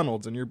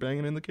McDonald's and you're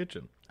banging in the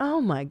kitchen. Oh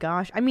my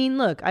gosh. I mean,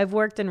 look, I've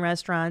worked in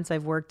restaurants,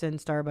 I've worked in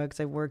Starbucks,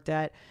 I've worked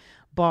at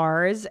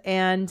bars,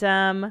 and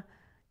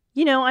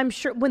you know, I'm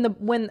sure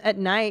when at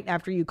night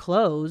after you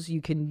close,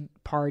 you can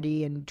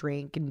party and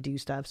drink and do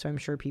stuff. So I'm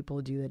sure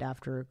people do it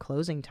after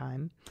closing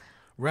time.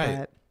 Right.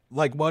 But,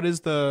 like, what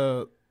is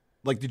did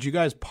you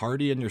guys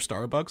party in your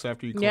Starbucks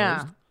after you closed?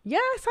 yeah. Yeah,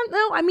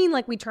 no, I mean,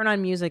 like, we turn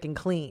on music and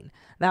clean.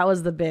 That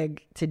was the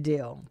big to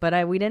do.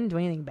 But we didn't do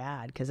anything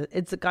bad because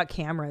it's got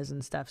cameras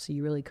and stuff, so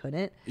you really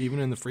couldn't. Even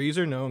in the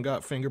freezer? No one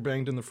got finger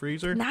banged in the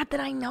freezer? Not that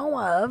I know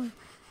of.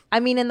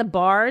 I mean, in the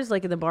bars,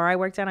 like in the bar I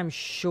worked at, I'm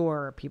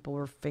sure people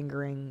were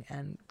fingering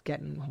and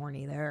getting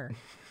horny there.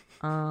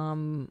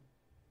 I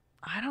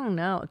don't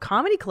know.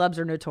 Comedy clubs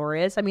are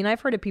notorious. I mean,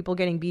 I've heard of people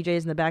getting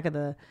BJs in the back of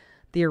the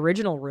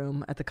original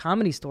room at the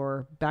Comedy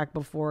Store back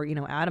before, you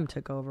know, Adam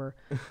took over.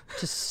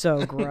 Just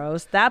so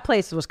gross. That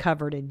place was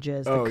covered in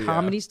jizz. The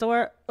Comedy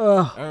Store.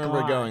 Ugh. I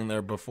remember going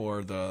there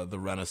before the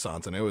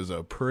Renaissance, and it was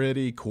a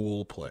pretty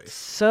cool place.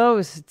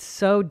 So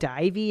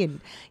divey, and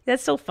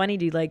that's so funny,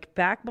 dude. Like,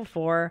 back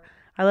before,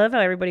 I love how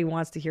everybody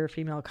wants to hear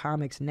female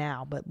comics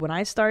now, but when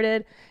I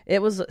started,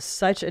 it was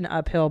such an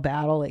uphill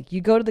battle. Like, you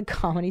go to the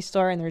Comedy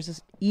Store and there's this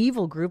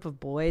evil group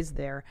of boys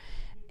there,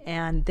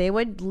 and they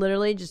would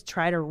literally just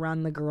try to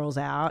run the girls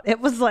out. It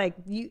was like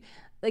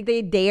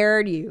they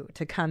dared you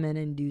to come in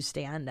and do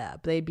stand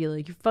up. They'd be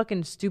like, "You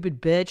fucking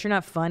stupid bitch, you're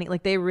not funny."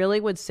 Like, they really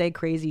would say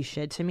crazy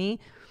shit to me,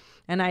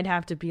 and I'd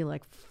have to be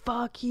like,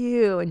 "Fuck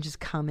you," and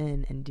just come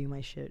in and do my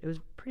shit. It was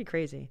pretty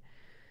crazy.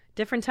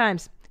 Different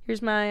times.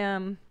 Here's my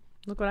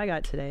look what I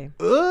got today.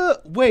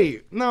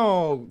 Wait,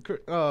 no,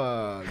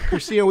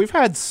 Christina, we've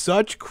had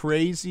such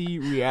crazy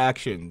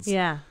reactions.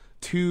 Yeah.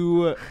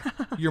 To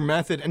your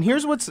method, and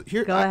here's what's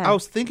here. Go ahead. I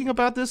was thinking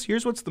about this.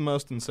 Here's what's the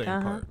most insane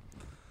part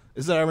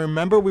is that I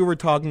remember we were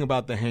talking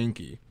about the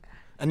hanky,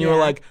 and you were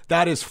like,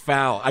 "That is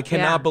foul. I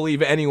cannot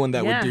believe anyone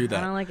that would do that."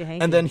 I don't like a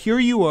hanky. And then here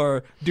you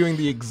are doing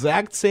the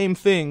exact same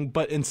thing,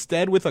 but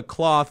instead with a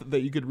cloth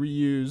that you could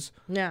reuse.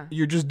 Yeah.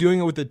 You're just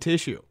doing it with a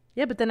tissue.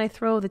 Yeah, but then I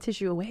throw the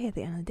tissue away at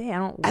the end of the day. I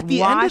don't At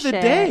the end of wash the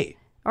it. day?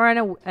 Or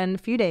in a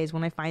few days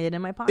when I find it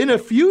in my pocket. In a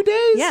few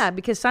days? Yeah,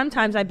 because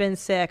sometimes I've been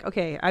sick.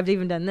 Okay, I've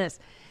even done this.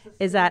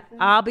 Is that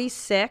I'll be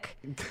sick,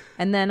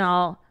 and then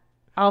I'll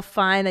I'll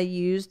find a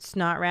used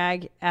snot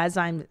rag as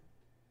I'm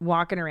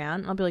walking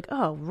around. I'll be like,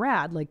 oh,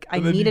 rad. Like, I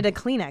needed a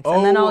Kleenex.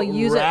 And then I'll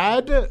use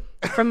it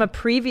from a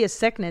previous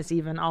sickness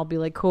even. I'll be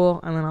like, cool.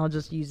 And then I'll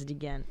just use it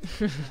again.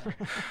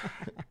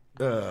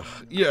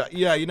 Yeah.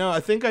 You know, I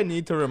think I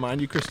need to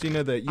remind you,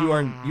 Christina, that you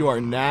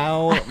are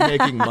now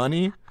making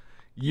money.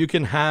 You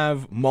can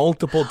have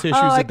multiple tissues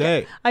a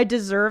day. I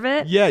deserve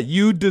it? Yeah,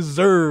 you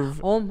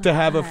deserve to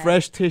have a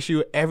fresh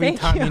tissue every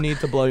time you need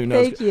to blow your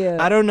nose. Thank you.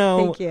 I don't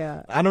know. Thank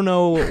you. I don't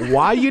know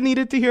why you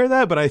needed to hear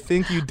that, but I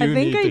think you do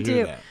need to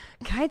hear that.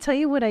 Can I tell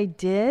you what I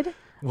did?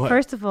 What?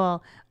 First of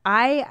all,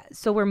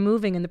 so we're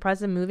moving, in the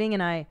process of moving,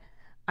 and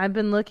I've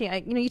been looking.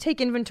 You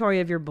take inventory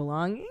of your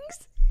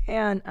belongings,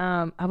 and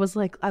I was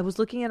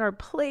looking at our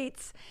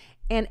plates,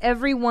 and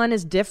everyone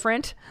is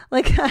different.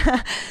 Like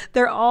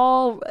they're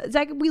all.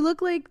 Zach, we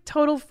look like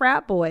total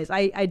frat boys.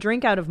 I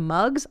drink out of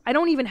mugs. I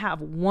don't even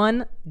have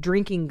one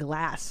drinking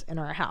glass in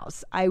our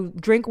house. I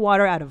drink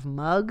water out of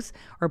mugs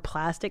or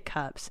plastic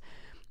cups.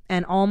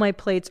 And all my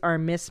plates are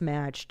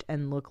mismatched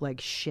and look like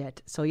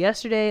shit. So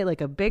yesterday, like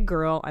a big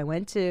girl, I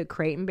went to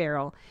Crate and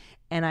Barrel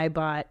and I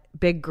bought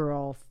big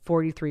girl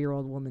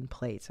 43-year-old woman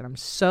plates. And I'm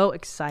so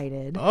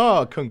excited.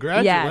 Oh,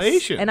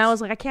 congratulations. Yes. And I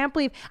was like, I can't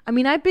believe. I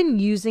mean, I've been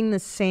using the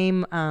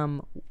same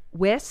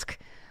whisk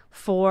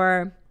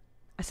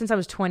since I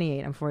was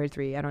 28. I'm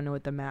 43. I don't know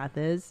what the math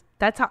is.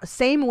 That's how,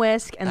 same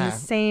whisk and the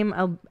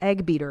same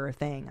egg beater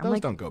thing.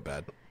 Those don't go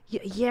bad.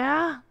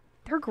 Yeah.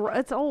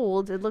 It's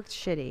old. It looks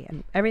shitty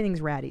and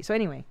everything's ratty. So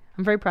anyway,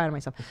 I'm very proud of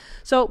myself.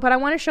 But I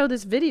want to show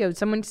this video.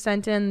 Someone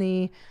sent in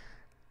the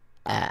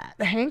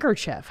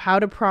handkerchief, how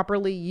to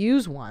properly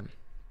use one.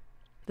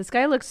 This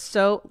guy looks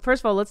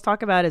first of all, let's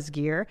talk about his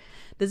gear.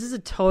 This is a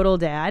total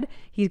dad.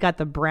 He's got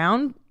the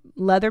brown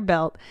leather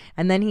belt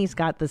and then he's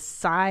got the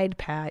side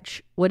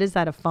patch. What is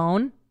that? A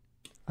phone?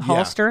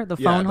 Holster, the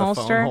phone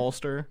holster. Phone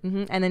holster.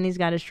 Mm-hmm. And then he's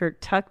got his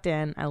shirt tucked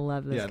in. I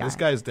love this guy. Yeah, this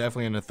guy's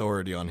definitely an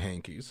authority on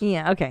hankies.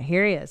 Yeah, okay,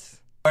 here he is.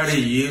 How to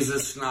use a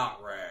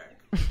snot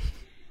rag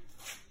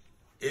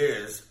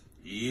is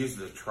you use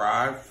the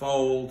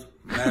tri-fold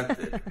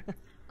method.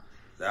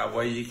 That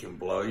way you can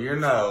blow your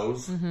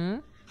nose. Mm-hmm.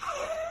 And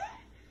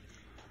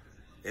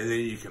then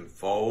you can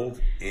fold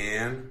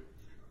in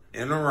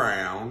and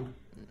around.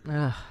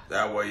 Ugh.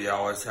 That way you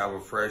always have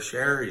a fresh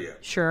area.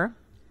 Sure.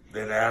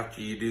 Then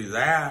after you do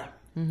that,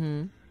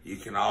 you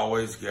can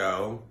always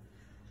go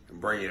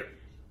and bring it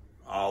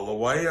all the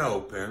way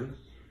open,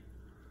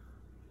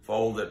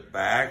 fold it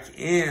back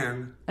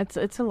in. It's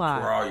a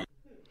lot.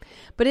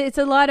 But it's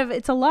a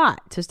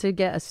lot just to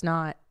get a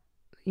snot,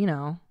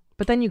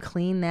 But then you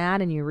clean that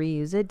and you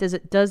reuse it.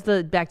 Does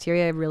the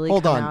bacteria really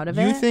come out of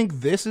it? You think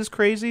this is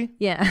crazy?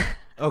 Yeah.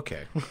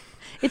 Okay.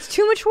 It's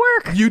too much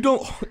work. You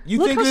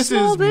think this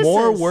is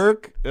more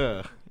work?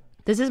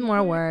 This is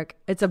more work.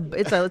 It's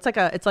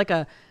like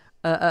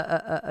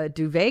a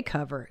duvet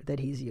cover that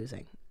he's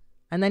using.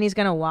 And then he's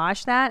going to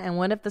wash that. And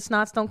what if the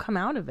snots don't come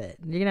out of it?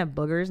 You're going to have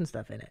boogers and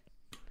stuff in it.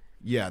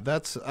 Yeah,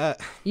 that's...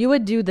 you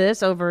would do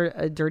this over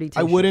a dirty tissue.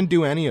 I wouldn't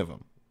do any of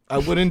them. I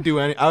wouldn't do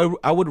any...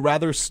 I would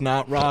rather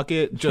snot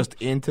rocket just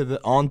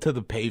onto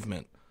the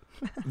pavement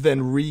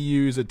than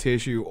reuse a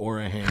tissue or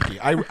a hanky.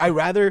 I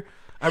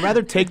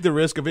rather take the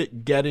risk of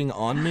it getting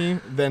on me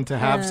than to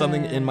have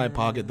something in my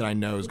pocket that I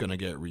know is going to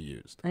get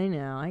reused. I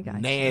know. I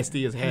got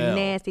Nasty as hell.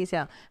 Nasty as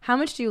hell. How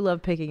much do you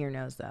love picking your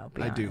nose, though?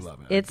 I do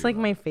love it. It's like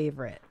my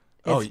favorite.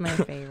 It's my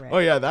favorite. Oh,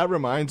 yeah. That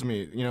reminds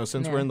me,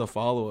 since we're in the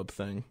follow-up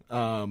thing,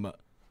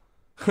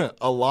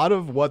 a lot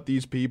of what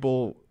these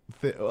people...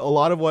 a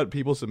lot of what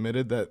people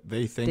submitted that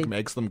they think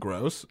makes them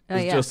gross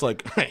is just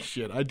like, hey,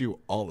 shit, I do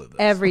all of this.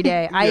 Every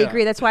day. I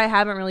agree. That's why I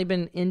haven't really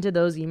been into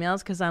those emails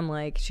because I'm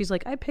like, she's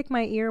like, I pick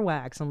my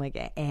earwax. I'm like,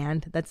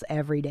 and that's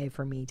every day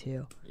for me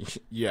too.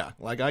 Yeah.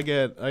 Like I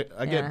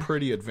get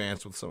pretty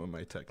advanced with some of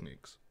my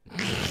techniques.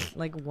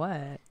 Like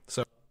what?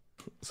 So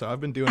I've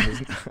been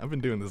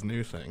doing this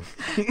new thing.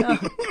 Oh,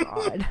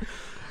 God.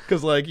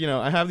 Because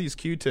I have these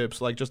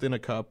Q-tips just in a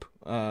cup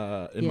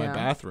in my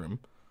bathroom.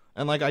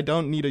 And, I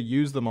don't need to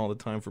use them all the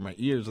time for my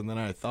ears. And then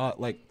I thought,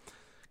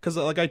 because,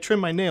 I trim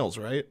my nails,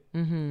 right?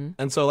 Mm-hmm.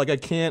 And so, I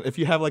can't, if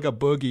you have, a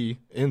boogie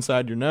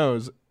inside your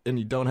nose and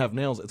you don't have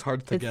nails, it's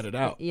hard to get it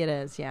out. It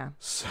is, yeah.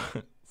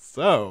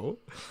 So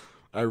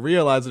I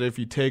realized that if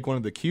you take one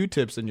of the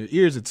Q-tips in your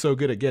ears, it's so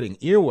good at getting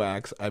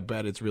earwax, I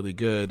bet it's really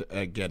good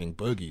at getting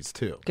boogies,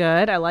 too.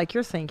 Good. I like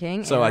your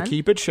thinking. So I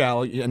keep it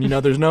shallow. And,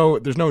 there's no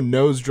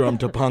nose drum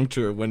to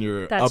puncture when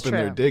you're up in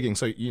there digging.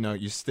 So,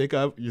 you stick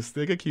a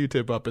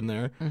Q-tip up in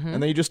there,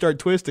 and then you just start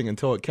twisting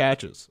until it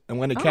catches. And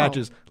when it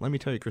catches, let me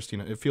tell you,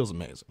 Christina, it feels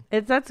amazing.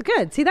 That's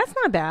good. See, that's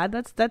not bad.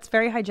 That's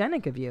very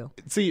hygienic of you.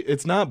 See,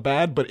 it's not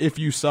bad, but if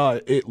you saw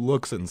it, it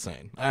looks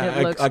insane.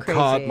 I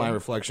caught my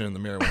reflection in the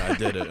mirror when I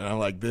did it, and I'm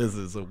like,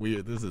 this is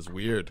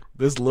weird.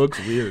 This looks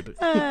weird.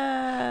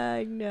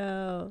 I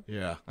know.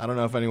 Yeah. I don't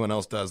know if anyone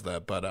else does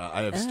that, but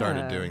I have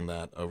started doing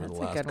that over the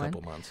last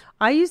couple months.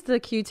 I use the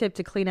Q-tip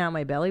to clean out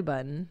my belly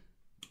button.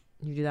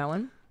 You do that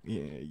one?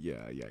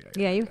 Yeah.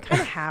 Yeah, you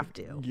kind of have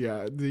to.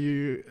 Yeah.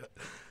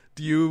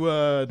 Do you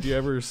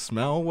ever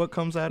smell what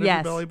comes out of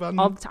your belly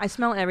button? I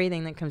smell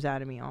everything that comes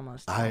out of me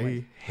almost.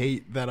 I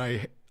hate that.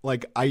 I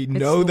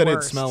know that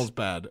it smells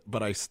bad,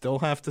 but I still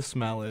have to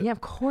smell it. Yeah, of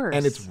course.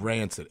 And it's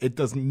rancid. It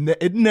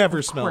it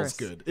never smells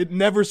good. It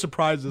never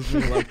surprises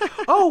me like,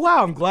 oh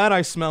wow, I'm glad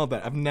I smelled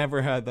that. I've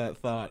never had that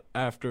thought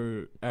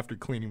after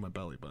cleaning my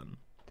belly button.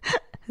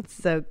 It's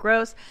so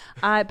gross.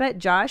 I bet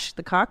Josh,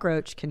 the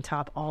cockroach, can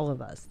top all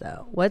of us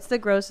though. What's the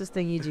grossest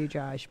thing you do,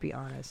 Josh? Be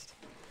honest.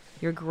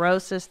 Your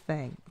grossest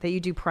thing that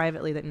you do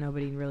privately that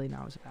nobody really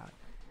knows about.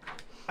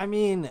 I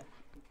mean,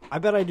 I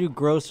bet I do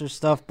grosser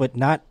stuff, but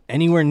not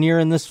anywhere near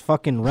in this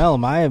fucking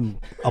realm. I am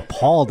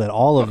appalled at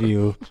all of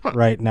you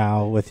right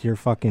now with your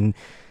fucking...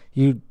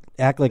 You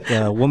act like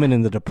a woman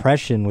in the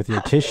Depression with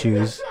your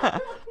tissues,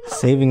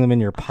 saving them in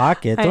your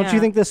pocket. Don't you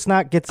think the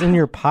snot gets in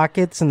your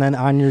pockets and then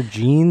on your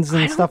jeans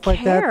and stuff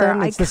like that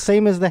then? It's the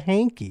same as the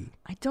hanky.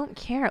 I don't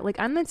care. Like,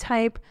 I'm the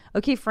type...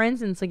 Okay, for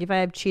instance, like if I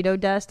have Cheeto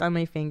dust on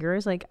my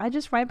fingers, like I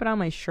just wipe it on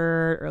my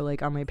shirt or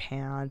like on my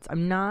pants.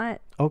 I'm not...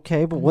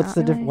 Okay, but what's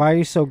the difference? Why are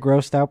you so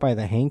grossed out by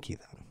the hanky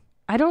then?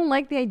 I don't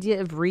like the idea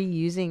of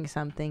reusing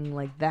something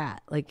like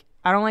that. Like,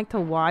 I don't like to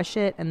wash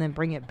it and then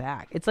bring it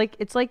back. It's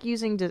like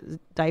using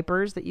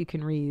diapers that you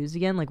can reuse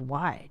again. Like,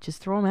 why?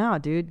 Just throw them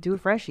out, dude. Do it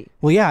freshy.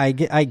 Well, yeah,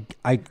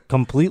 I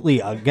completely,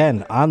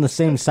 again, on the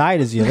same side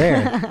as you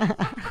there.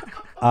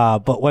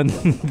 But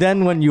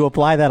when you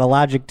apply that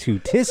logic to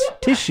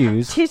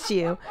tissue,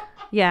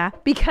 yeah,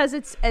 because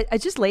it's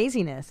just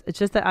laziness. It's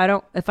just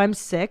that if I'm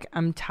sick,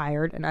 I'm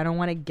tired, and I don't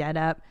want to get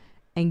up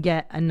and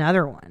get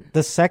another one.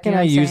 The second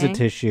I use a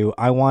tissue,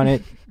 I want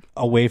it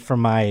away from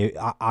my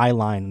eye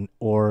line,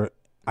 or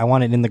I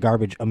want it in the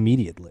garbage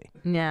immediately.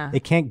 Yeah.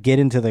 It can't get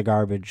into the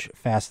garbage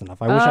fast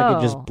enough. I wish I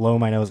could just blow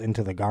my nose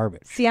into the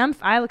garbage. See,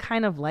 I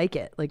kind of like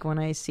it. Like when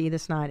I see the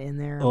snot in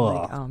there, I'm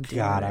like, oh,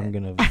 God, I'm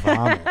going to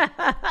vomit.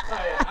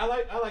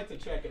 I like to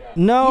check it out.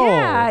 No.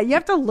 Yeah, you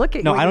have to look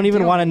at. No, I don't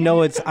even want to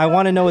know I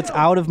want to know it's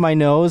out of my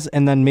nose,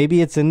 and then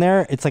maybe it's in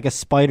there. It's like a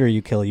spider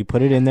you kill. You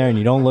put it in there, and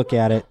you don't look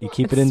at it. You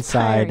keep it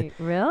inside.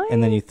 Really?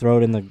 And then you throw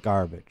it in the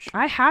garbage.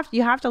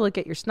 You have to look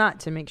at your snot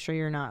to make sure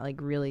you're not like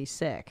really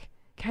sick.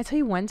 Can I tell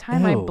you one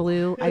time I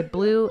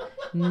blew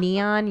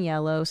neon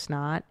yellow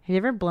snot. Have you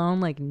ever blown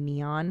like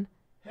neon?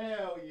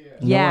 Hell yeah.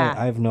 Yeah. No,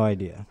 I have no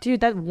idea.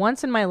 Dude, that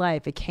once in my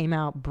life it came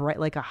out bright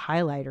like a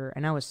highlighter,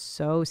 and I was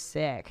so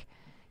sick.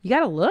 You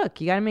gotta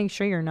look. You gotta make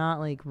sure you're not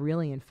like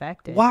really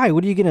infected. Why?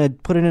 What are you gonna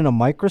put it in a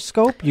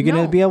microscope? You're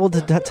gonna be able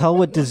to tell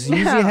what disease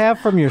you have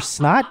from your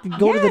snot? You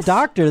go to the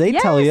doctor. They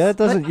tell you. It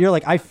doesn't. You're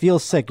like, I feel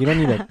sick. You don't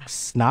need a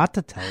snot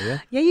to tell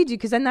you. Yeah, you do,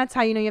 because then that's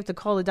how you know you have to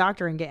call the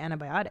doctor and get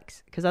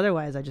antibiotics. Because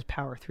otherwise, I just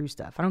power through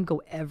stuff. I don't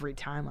go every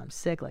time I'm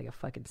sick like a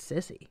fucking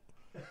sissy.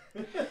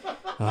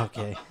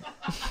 Okay.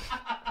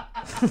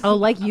 Oh,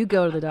 like you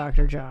go to the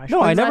doctor, Josh.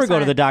 No, I never go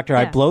to the doctor.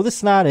 I blow the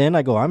snot in.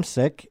 I go, I'm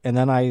sick, and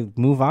then I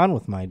move on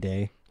with my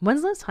day.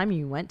 When's the last time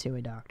you went to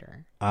a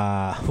doctor?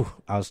 I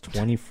was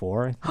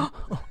 24.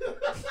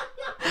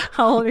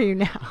 How old are you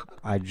now?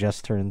 I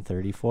just turned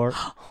 34.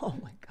 Oh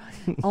my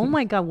god. Oh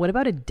my god. What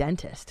about a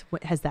dentist?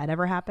 Has that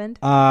ever happened?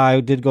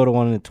 I did go to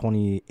one at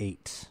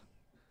 28.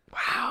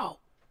 Wow.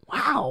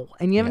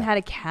 And you haven't had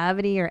a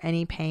cavity or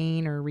any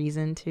pain or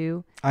reason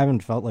to? I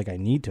haven't felt like I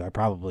need to. I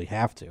probably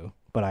have to,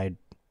 but I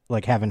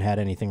haven't had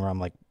anything where I'm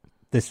like,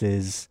 this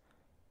is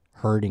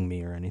hurting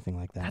me or anything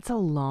like that. That's a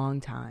long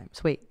time.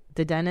 So wait,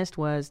 the dentist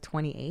was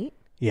 28?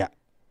 Yeah.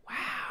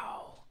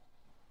 Wow.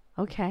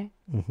 Okay.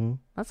 Mm-hmm.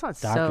 That's not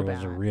Doctor so bad.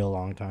 was a real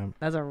long time.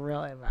 That's a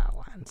really bad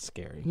one. It's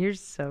scary. You're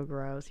so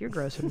gross. You're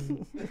grosser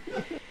than me.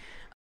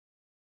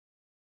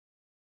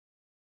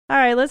 All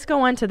right, let's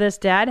go on to this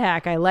dad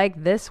hack. I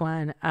like this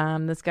one.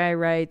 This guy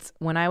writes,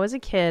 when I was a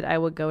kid, I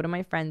would go to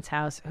my friend's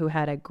house who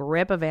had a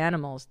grip of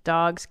animals,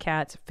 dogs,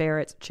 cats,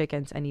 ferrets,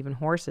 chickens, and even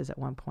horses at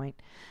one point.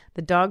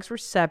 The dogs were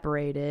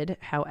separated.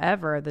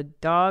 However, the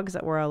dogs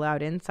that were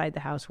allowed inside the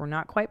house were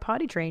not quite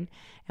potty trained.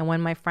 And when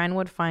my friend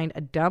would find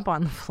a dump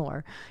on the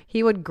floor,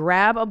 he would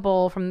grab a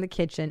bowl from the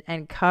kitchen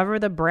and cover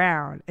the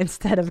brown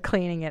instead of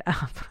cleaning it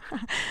up.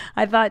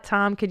 I thought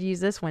Tom could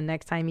use this one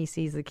next time he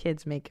sees the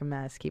kids make a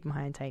mess. Keep them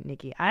high and tight,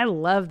 Nikki. I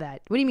love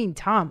that. What do you mean,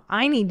 Tom?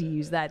 I need to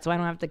use that so I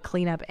don't have to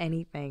clean up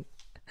anything.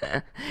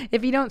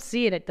 If you don't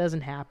see it, it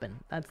doesn't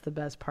happen. That's the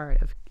best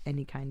part of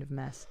any kind of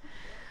mess.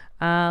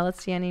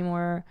 Let's see any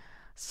more.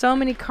 So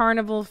many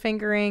carnival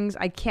fingerings.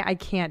 I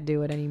can't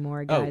do it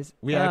anymore, guys.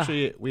 We have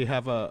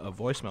a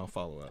voicemail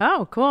follow-up.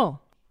 Oh,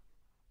 cool.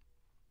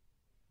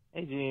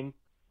 Hey, Gene.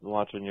 I'm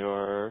watching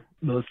your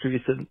most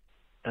recent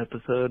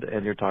episode,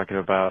 and you're talking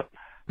about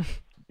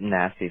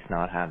nasty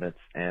snot habits,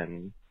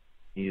 and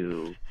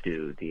you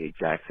do the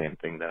exact same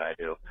thing that I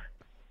do.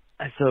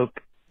 I soak.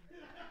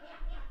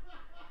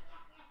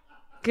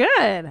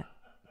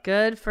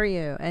 Good for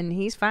you. And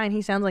he's fine.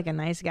 He sounds like a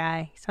nice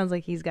guy. He sounds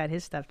like he's got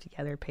his stuff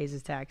together, pays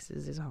his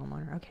taxes, is a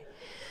homeowner. Okay.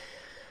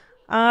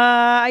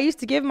 I used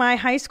to give my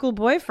high school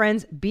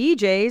boyfriends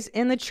BJs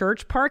in the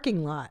church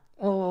parking lot.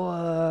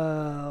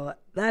 Oh,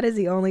 that is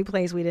the only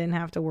place we didn't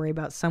have to worry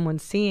about someone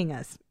seeing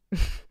us.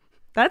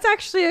 That's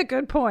actually a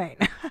good point.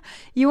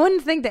 You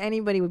wouldn't think that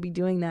anybody would be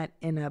doing that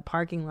in a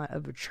parking lot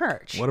of a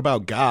church. What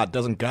about God?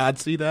 Doesn't God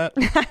see that?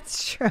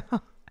 That's true.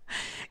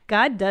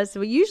 God does.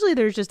 But usually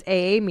there's just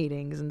AA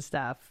meetings and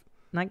stuff.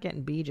 Not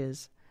getting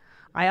beaches.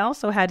 I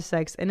also had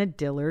sex in a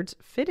Dillard's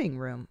fitting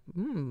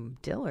room.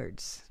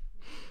 Dillard's.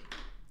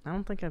 I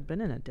don't think I've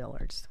been in a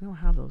Dillard's. We don't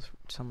have those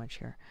so much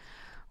here.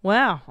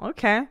 Wow.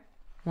 Okay.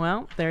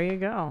 Well, there you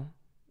go.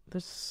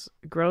 This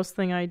gross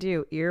thing I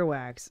do,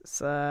 earwax.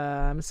 So,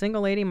 I'm a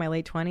single lady in my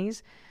late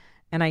 20s,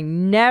 and I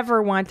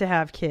never want to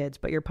have kids,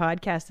 but your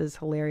podcast is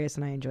hilarious,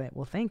 and I enjoy it.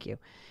 Well, thank you.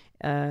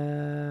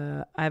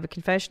 I have a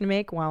confession to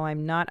make. While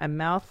I'm not a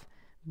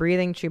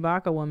mouth-breathing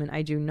Chewbacca woman,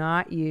 I do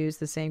not use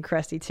the same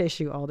crusty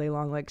tissue all day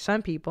long like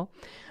some people.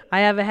 I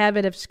have a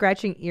habit of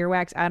scratching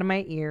earwax out of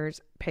my ears,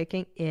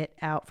 picking it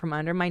out from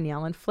under my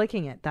nail and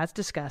flicking it. That's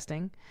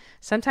disgusting.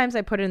 Sometimes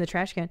I put it in the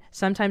trash can,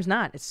 sometimes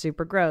not. It's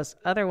super gross.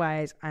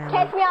 Otherwise, I'm...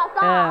 Catch me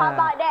outside. How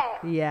about that?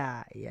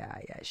 Yeah.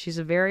 She's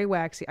a very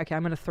waxy... Okay,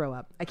 I'm going to throw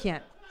up. I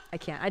can't.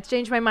 I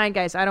changed my mind,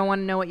 guys. I don't want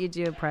to know what you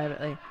do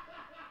privately.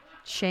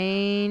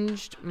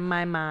 Changed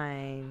my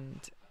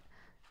mind.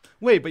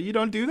 Wait, but you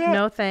don't do that?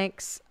 No,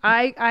 thanks.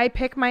 I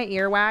pick my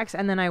earwax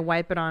and then I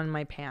wipe it on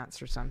my pants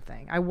or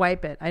something. I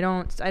wipe it. I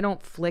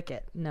don't flick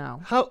it.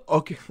 No. How?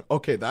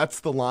 Okay,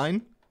 that's the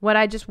line? What,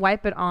 I just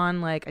wipe it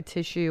on like a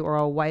tissue, or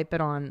I'll wipe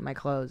it on my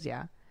clothes,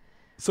 yeah.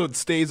 So it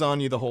stays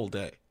on you the whole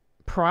day?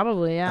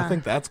 Probably, yeah. I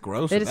think that's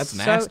gross. That's so,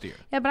 nastier.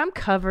 Yeah, but I'm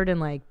covered in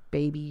like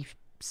baby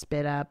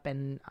spit up,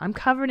 and I'm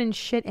covered in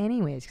shit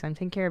anyways because I'm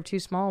taking care of 2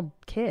 small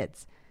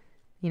kids,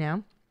 you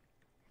know?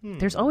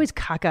 There's always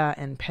caca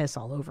and piss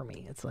all over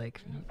me. It's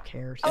like, who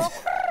cares?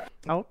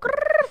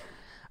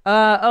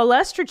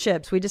 Olestra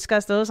chips. We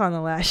discussed those on the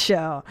last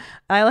show.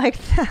 I like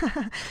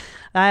that.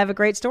 I have a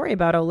great story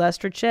about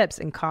Olestra chips.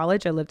 In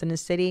college, I lived in a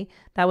city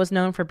that was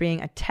known for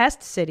being a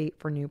test city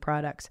for new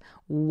products.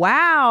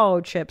 Wow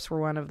chips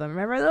were one of them.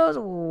 Remember those?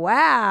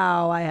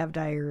 Wow, I have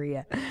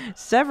diarrhea.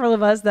 Several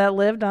of us that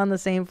lived on the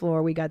same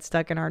floor, we got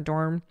stuck in our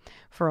dorm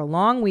for a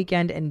long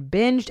weekend and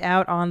binged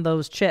out on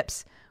those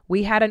chips.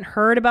 We hadn't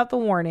heard about the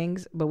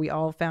warnings, but we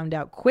all found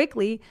out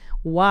quickly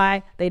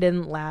why they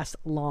didn't last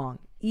long.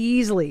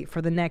 Easily for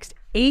the next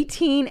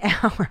 18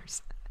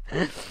 hours.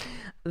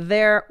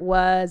 There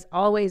was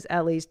always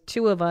at least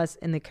 2 of us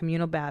in the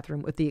communal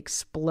bathroom with the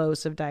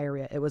explosive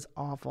diarrhea. It was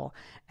awful.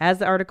 As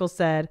the article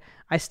said,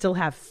 I still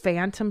have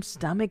phantom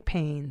stomach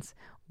pains.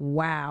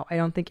 Wow. I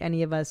don't think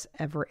any of us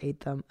ever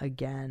ate them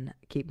again.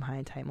 Keep high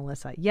and tight,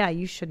 Melissa. Yeah,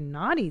 you should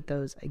not eat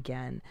those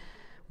again.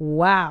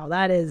 Wow,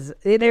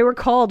 they were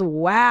called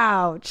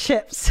wow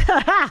chips.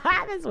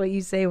 That's what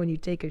you say when you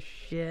take a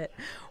shit.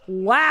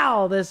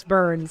 Wow, this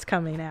burn's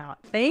coming out.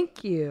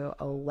 Thank you,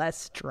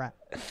 Olestra.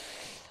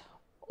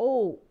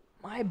 Oh,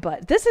 my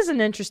butt. This is an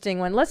interesting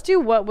one. Let's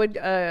do what would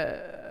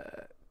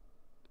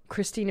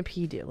Christina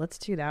P do. Let's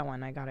do that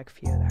one. I got a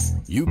few of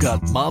them. You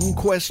got mom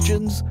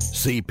questions?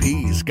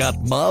 CP's got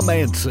mom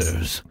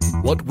answers.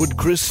 What would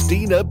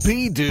Christina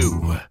P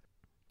do?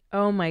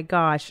 Oh my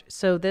gosh.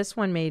 So this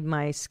one made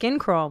my skin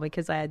crawl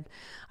because I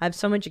have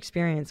so much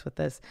experience with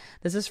this.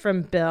 This is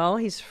from Bill.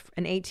 He's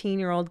an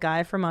 18-year-old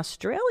guy from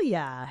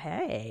Australia.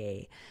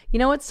 Hey. You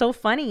know what's so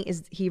funny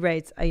is he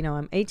writes, I'm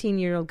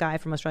 18-year-old guy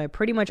from Australia,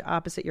 pretty much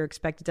opposite your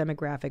expected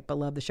demographic, but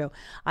love the show.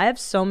 I have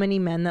so many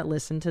men that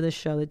listen to this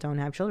show that don't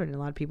have children. A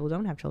lot of people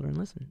don't have children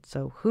listen.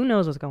 So who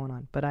knows what's going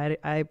on, but I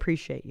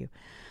appreciate you.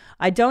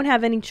 I don't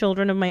have any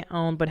children of my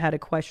own, but had a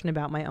question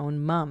about my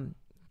own mom.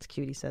 It's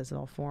cute, he says it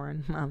all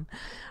foreign. Mom.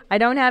 I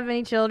don't have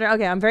any children.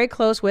 Okay, I'm very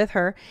close with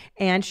her,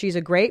 and she's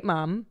a great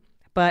mom,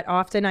 but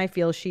often I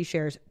feel she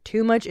shares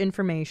too much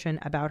information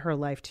about her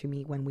life to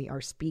me when we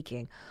are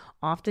speaking.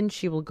 Often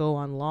she will go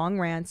on long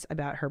rants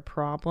about her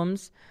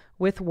problems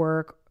with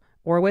work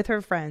or with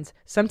her friends,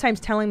 sometimes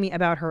telling me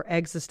about her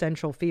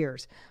existential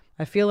fears.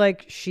 I feel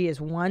like she is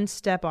one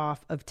step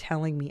off of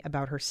telling me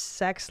about her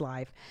sex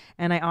life,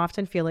 and I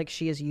often feel like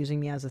she is using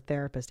me as a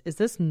therapist. Is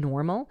this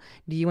normal?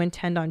 Do you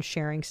intend on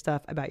sharing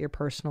stuff about your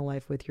personal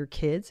life with your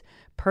kids?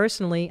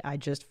 Personally, I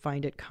just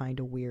find it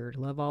kind of weird.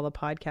 Love all the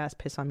podcasts.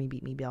 Piss on me,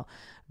 beat me, Bill.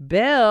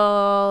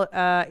 Bill,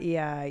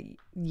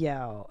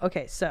 yo.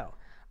 Okay, so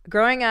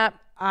growing up,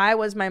 I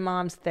was my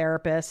mom's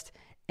therapist,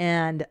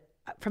 and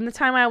from the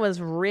time I was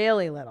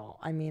really little,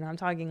 I'm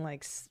talking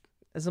like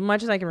as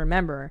much as I can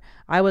remember,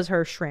 I was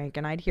her shrink,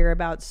 and I'd hear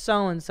about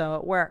so-and-so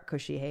at work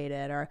because she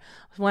hated, or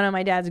one of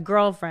my dad's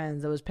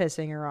girlfriends that was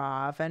pissing her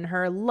off, and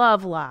her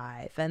love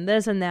life, and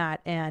this and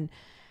that. And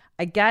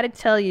I got to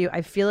tell you,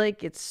 I feel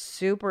like it's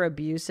super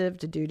abusive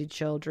to do to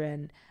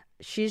children.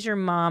 She's your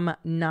mom,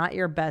 not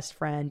your best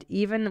friend.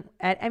 Even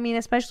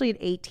especially at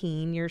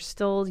 18, you're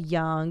still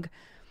young.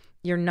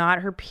 You're not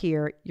her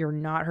peer. You're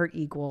not her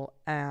equal.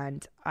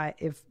 And I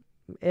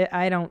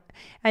don't.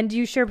 And do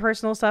you share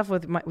personal stuff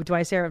with do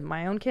I share with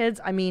my own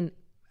kids?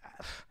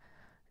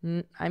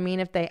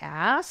 If they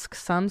ask,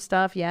 some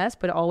stuff, yes,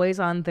 but always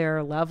on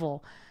their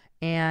level.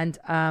 And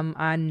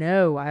I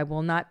know I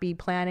will not be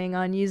planning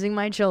on using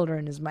my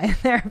children as my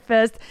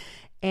therapist.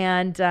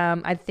 And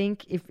I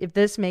think if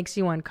this makes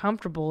you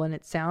uncomfortable, and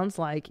it sounds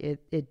like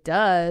it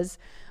does,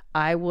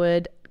 I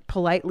would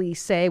politely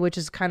say, which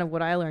is kind of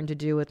what I learned to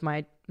do with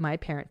my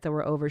parents that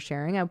were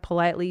oversharing. I would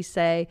politely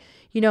say,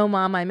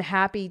 Mom, I'm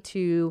happy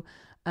to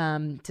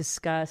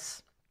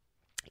discuss,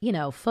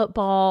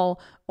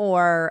 football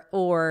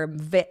or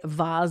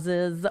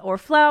vases or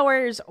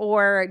flowers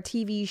or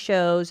TV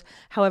shows.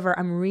 However,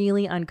 I'm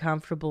really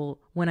uncomfortable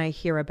when I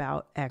hear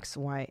about X,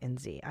 Y, and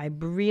Z. I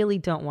really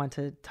don't want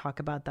to talk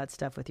about that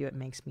stuff with you. It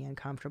makes me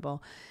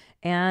uncomfortable.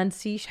 And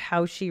see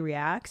how she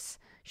reacts.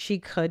 She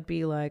could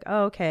be like,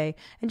 oh, okay.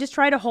 And just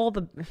try to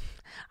hold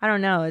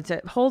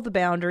hold the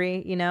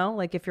boundary,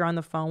 like if you're on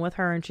the phone with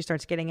her and she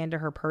starts getting into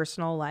her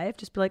personal life,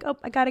 just be like, oh,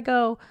 I gotta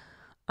go.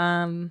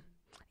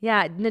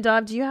 Yeah,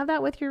 Nadav, do you have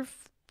that with your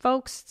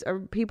folks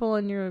or people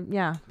in your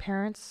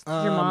parents?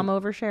 Does your mom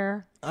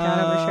overshare?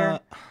 Dad overshare?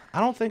 I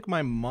don't think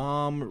my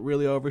mom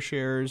really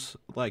overshares.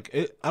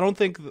 I don't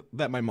think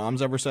that my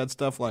mom's ever said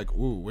stuff like,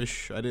 ooh,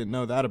 wish I didn't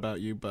know that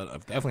about you, but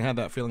I've definitely had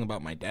that feeling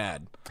about my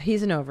dad.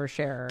 He's an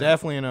oversharer.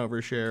 Definitely an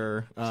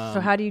oversharer. So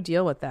how do you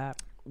deal with that?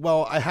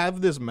 Well, I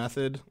have this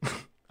method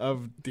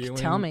of dealing.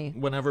 Tell me.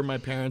 Whenever my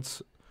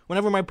parents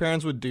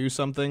would do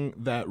something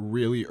that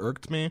really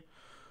irked me,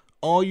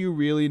 all you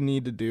really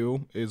need to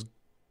do is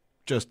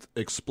just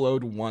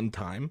explode one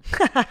time.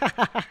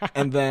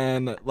 And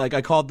then,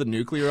 I called the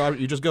nuclear.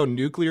 You just go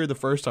nuclear the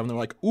first time. They're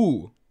like,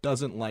 ooh,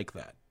 doesn't like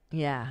that.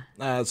 Yeah.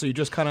 So you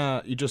just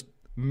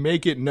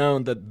make it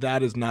known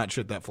that is not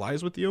shit that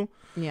flies with you.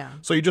 Yeah.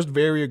 So you just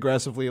very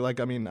aggressively, I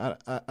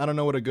don't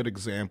know what a good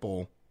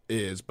example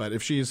is, but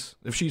if she's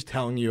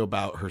telling you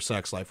about her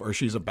sex life or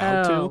she's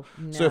about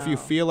to. No. So if you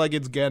feel like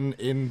it's getting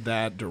in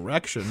that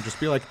direction,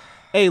 just be like,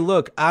 hey,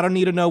 look, I don't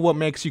need to know what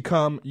makes you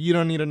come. You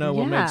don't need to know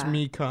what makes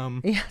me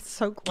come. Yeah, it's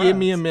so gross. Give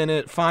me a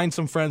minute. Find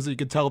some friends that you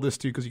could tell this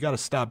to, because you got to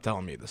stop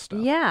telling me this stuff.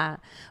 Yeah.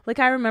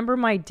 I remember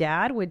my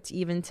dad would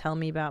even tell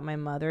me about my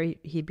mother.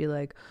 He'd be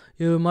like,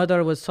 your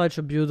mother was such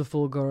a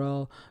beautiful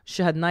girl.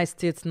 She had nice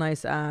tits,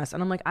 nice ass.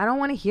 And I'm like, I don't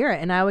want to hear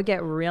it. And I would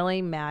get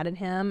really mad at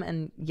him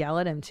and yell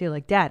at him too.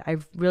 Like, Dad,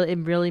 it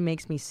really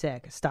makes me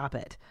sick. Stop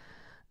it.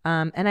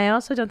 And I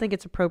also don't think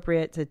it's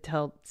appropriate to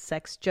tell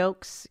sex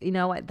jokes.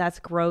 That's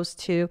gross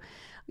too.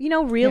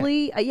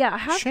 Really, I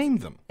have shame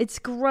them. It's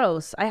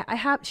gross. I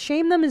have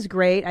shame them is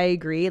great. I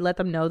agree. Let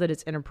them know that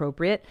it's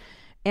inappropriate.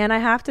 And I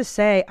have to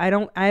say, I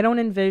don't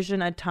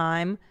envision a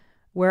time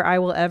where I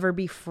will ever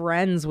be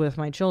friends with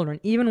my children,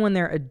 even when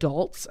they're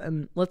adults.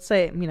 And let's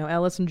say,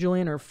 Ellis and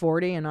Julian are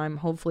 40 and I'm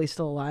hopefully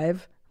still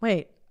alive.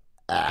 Wait,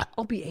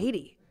 I'll be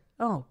 80.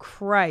 Oh,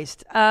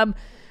 Christ. I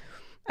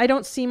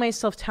don't see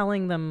myself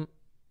telling them,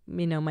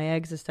 my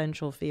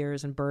existential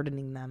fears and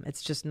burdening them.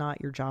 It's just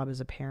not your job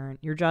as a parent.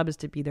 Your job is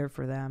to be there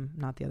for them,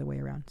 not the other way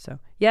around. So,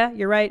 yeah,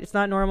 you're right. It's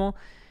not normal.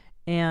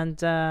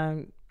 And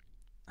I'd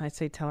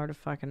say tell her to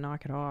fucking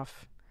knock it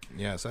off.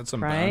 Yeah, set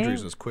some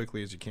boundaries as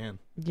quickly as you can.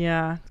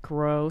 Yeah,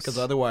 gross. Because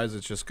otherwise,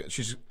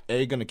 she's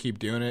A, going to keep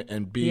doing it,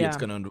 and B, it's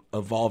going to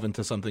evolve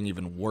into something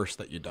even worse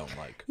that you don't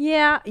like.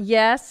 Yeah,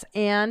 yes.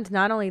 And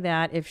not only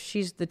that, if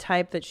she's the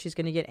type that she's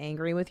going to get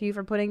angry with you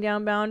for putting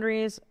down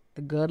boundaries,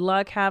 good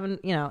luck having,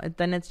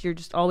 then you're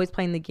just always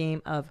playing the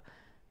game of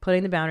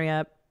putting the boundary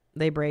up,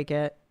 they break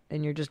it,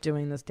 and you're just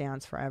doing this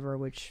dance forever,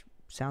 which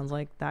sounds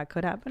like that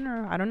could happen,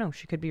 or I don't know.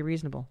 She could be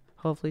reasonable.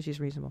 Hopefully she's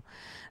reasonable.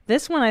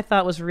 This one I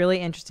thought was really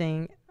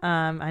interesting.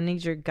 I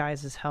need your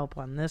guys' help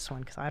on this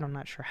one because I'm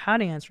not sure how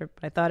to answer it,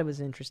 but I thought it was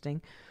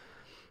interesting.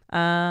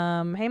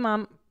 Hey,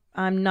 Mom.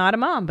 I'm not a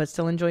mom, but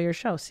still enjoy your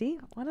show. See,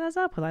 what is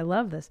up with? I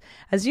love this.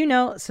 As you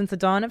know, since the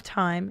dawn of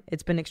time,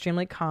 it's been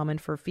extremely common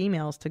for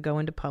females to go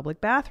into public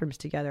bathrooms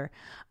together.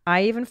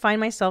 I even find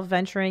myself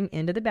venturing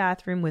into the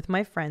bathroom with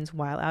my friends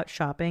while out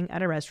shopping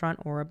at a restaurant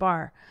or a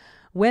bar.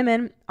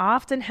 Women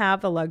often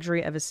have the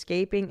luxury of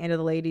escaping into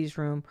the ladies'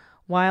 room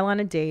while on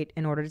a date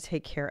in order to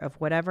take care of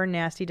whatever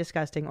nasty,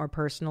 disgusting, or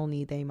personal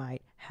need they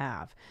might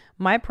have.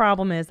 My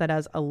problem is that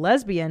as a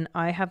lesbian,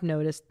 I have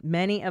noticed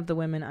many of the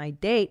women I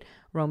date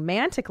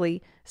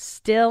romantically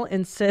still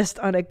insist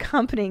on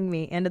accompanying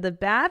me into the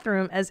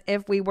bathroom as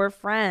if we were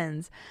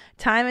friends.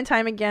 Time and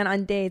time again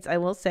on dates, I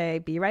will say,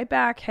 be right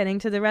back, heading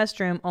to the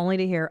restroom, only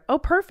to hear, oh,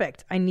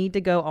 perfect, I need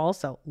to go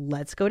also.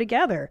 Let's go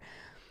together.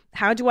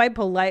 How do I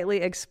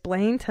politely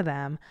explain to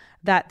them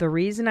that the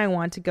reason I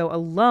want to go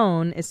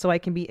alone is so I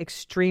can be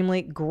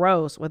extremely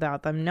gross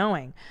without them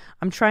knowing?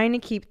 I'm trying to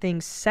keep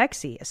things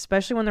sexy,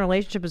 especially when the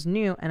relationship is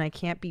new and I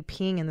can't be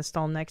peeing in the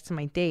stall next to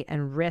my date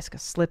and risk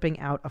slipping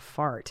out a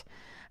fart.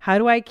 How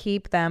do I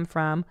keep them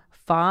from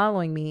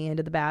following me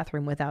into the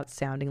bathroom without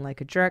sounding like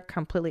a jerk,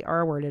 completely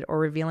R-worded, or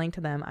revealing to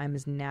them I'm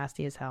as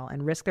nasty as hell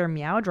and risk their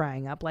meow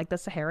drying up like the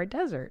Sahara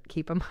Desert?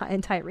 Keep them high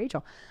and tight,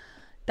 Rachel.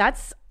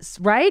 That's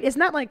right. Isn't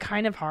that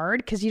kind of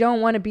hard? Because you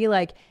don't want to be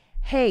like,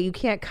 hey, you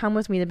can't come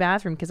with me to the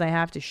bathroom because I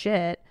have to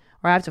shit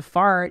or I have to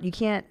fart. You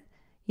can't,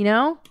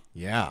 Yeah.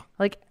 Yeah.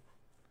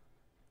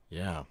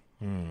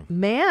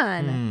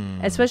 Man.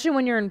 Especially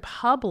when you're in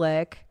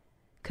public,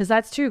 because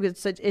that's true.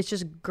 It's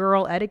just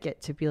girl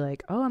etiquette to be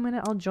like, oh,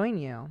 I'll join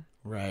you.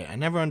 Right. I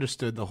never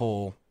understood the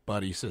whole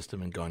buddy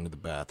system and going to the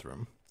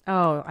bathroom.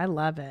 Oh, I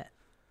love it.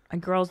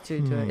 And girls do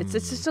it. It's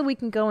just so we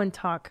can go and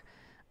talk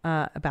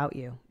about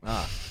you.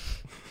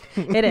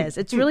 It is.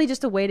 It's really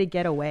just a way to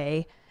get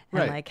away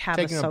and like have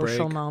Taking a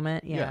social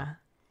moment. Yeah.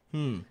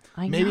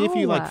 Maybe if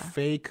you like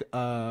fake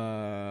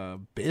a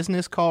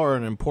business call or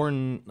an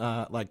important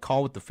like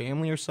call with the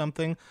family or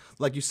something,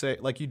 like you say,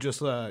 like you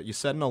just you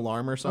set an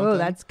alarm or something. Oh,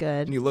 that's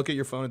good. And you look at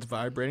your phone, it's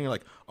vibrating. You're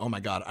like, oh my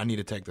god, I need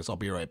to take this. I'll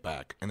be right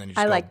back. And then you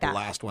just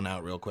blast one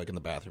out real quick in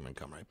the bathroom and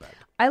come right back.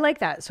 I like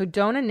that. So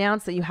don't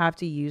announce that you have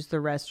to use the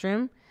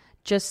restroom.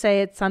 Just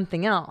say it's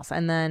something else.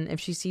 And then if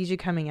she sees you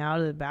coming out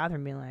of the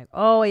bathroom being like,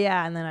 oh,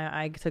 yeah, and then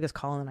I took this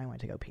call and I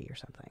went to go pee or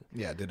something.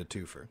 Yeah, I did a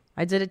twofer.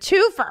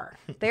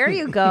 There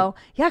you go.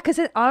 Yeah, because,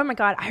 oh, my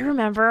God, I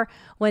remember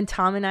when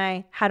Tom and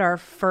I had our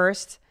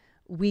first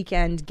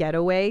weekend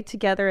getaway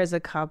together as a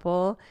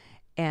couple,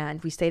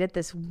 and we stayed at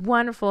this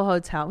wonderful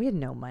hotel. We had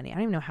no money. I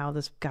don't even know how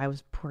this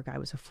poor guy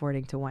was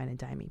affording to wine and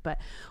dine me. But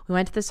we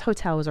went to this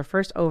hotel. It was our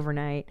first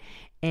overnight,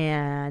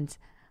 and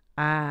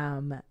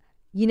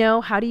you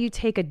know, how do you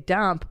take a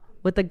dump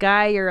with the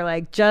guy you're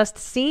like just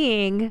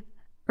seeing,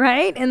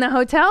 right? In the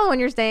hotel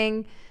when you're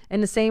staying in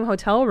the same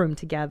hotel room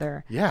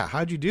together. Yeah,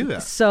 how'd you do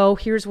that? So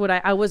here's what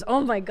I was, oh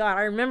my God,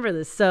 I remember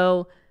this.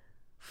 So,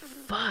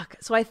 fuck.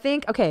 So I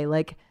think, okay,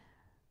 like,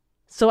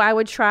 so I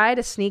would try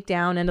to sneak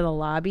down into the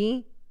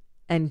lobby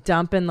and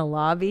dump in the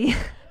lobby.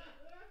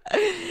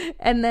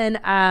 And then,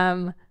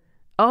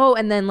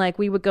 and then like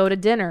we would go to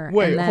dinner.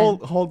 Wait, and then,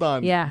 hold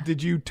on. Yeah.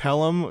 Did you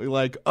tell him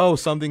like, oh,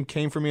 something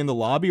came for me in the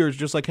lobby, or it's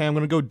just like, hey, I'm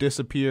gonna go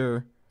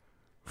disappear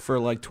for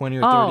like 20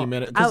 or 30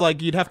 minutes? Because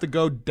like you'd have to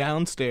go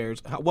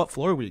downstairs. What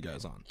floor were you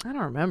guys on? I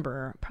don't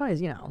remember.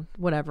 Probably,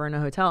 whatever in a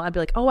hotel. I'd be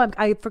like, oh,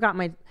 I forgot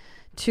my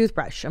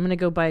toothbrush. I'm gonna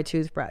go buy a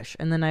toothbrush,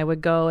 and then I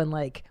would go and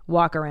like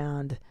walk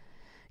around.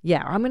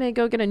 Yeah, or I'm gonna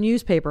go get a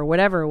newspaper,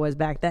 whatever it was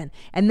back then.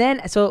 And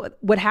then, so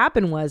what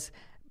happened was,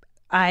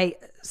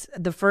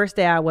 the first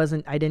day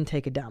I didn't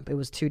take a dump. It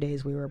was 2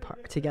 days we were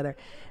together.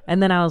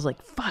 And then I was like,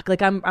 fuck,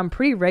 like I'm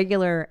pretty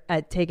regular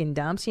at taking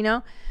dumps,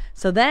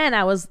 So then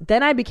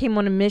I became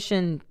on a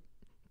mission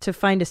to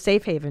find a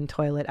safe haven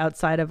toilet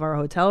outside of our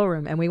hotel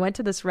room. And we went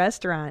to this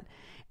restaurant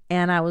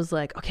and I was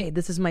like, okay,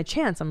 this is my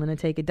chance. I'm going to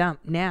take a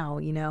dump now,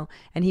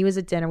 And he was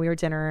at dinner, we were at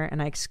dinner,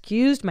 and I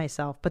excused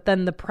myself. But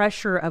then the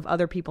pressure of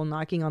other people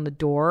knocking on the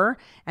door.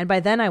 And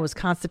by then I was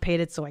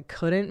constipated, so I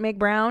couldn't make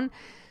brown.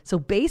 So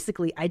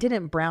basically, I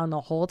didn't brown the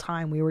whole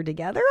time we were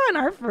together on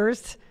our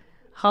first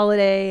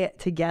holiday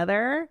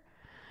together.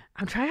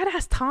 I'm trying to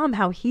ask Tom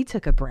how he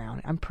took a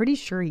brown. I'm pretty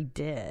sure he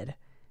did.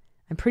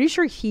 I'm pretty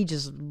sure he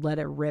just let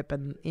it rip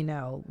and,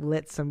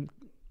 lit some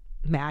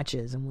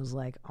matches and was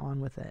like on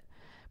with it.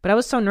 But I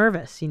was so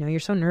nervous. You're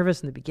so nervous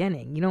in the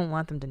beginning. You don't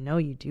want them to know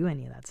you do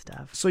any of that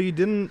stuff. So you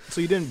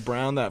didn't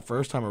brown that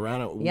first time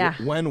around. Yeah.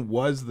 When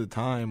was the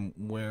time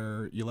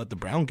where you let the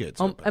brown gates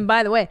open? And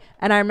by the way,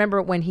 I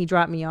remember when he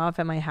dropped me off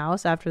at my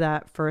house after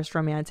that first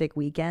romantic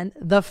weekend,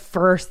 the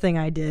first thing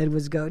I did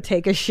was go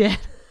take a shit.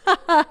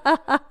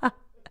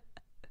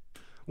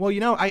 Well, I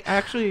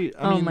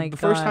mean, the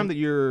first time that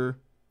you're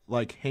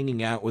like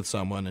hanging out with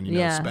someone and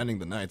spending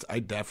the nights, I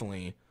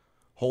definitely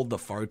hold the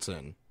farts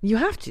in. You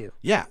have to.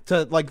 Yeah,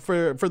 to like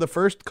for the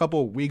first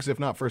couple weeks, if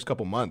not first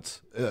couple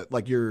months,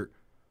 like you're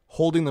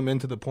holding them in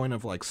to the point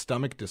of like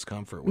stomach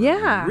discomfort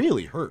where it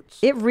really hurts.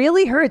 It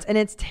really hurts, and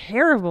it's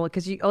terrible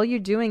because all you're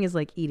doing is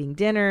like eating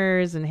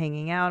dinners and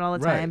hanging out all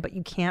the time, but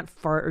you can't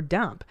fart or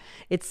dump.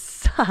 It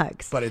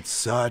sucks. But it's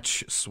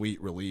such sweet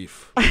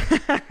relief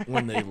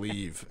when they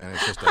leave, and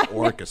it's just an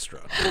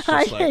orchestra. It's just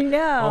like, I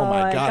know. Oh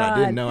my God, I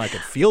didn't know I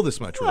could feel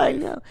this much relief. I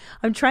know.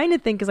 I'm trying to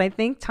think because I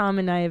think Tom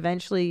and I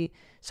eventually.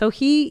 So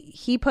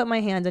he put my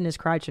hand in his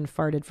crotch and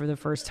farted for the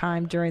first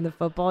time during the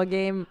football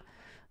game,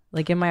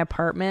 like in my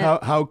apartment.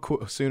 How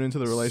soon into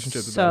the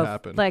relationship did that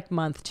happen? Like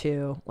month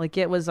 2. Like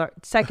it was our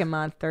second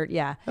month, third.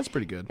 Yeah, that's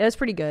pretty good. It was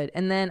pretty good.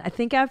 And then I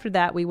think after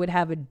that we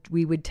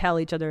would tell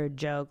each other a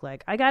joke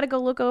like, I got to go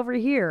look over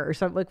here or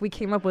something. Like we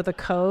came up with a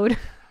code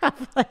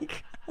of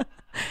like,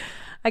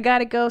 I got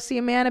to go see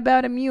a man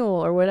about a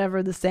mule or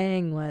whatever the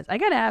saying was. I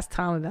got to ask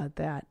Tom about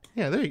that.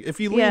 Yeah, if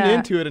you lean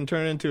into it and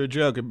turn it into a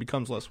joke, it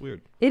becomes less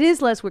weird. It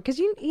is less weird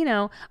because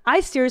I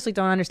seriously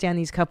don't understand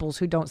these couples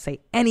who don't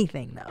say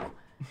anything though,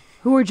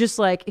 who are just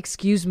like,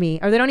 excuse me,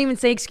 or they don't even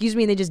say excuse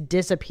me and they just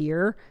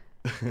disappear.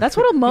 That's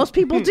what most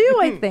people do,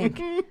 I think.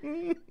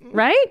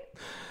 Right?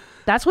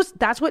 That's what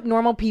a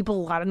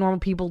lot of normal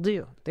people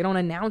do. They don't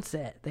announce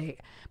it.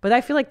 But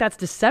I feel like that's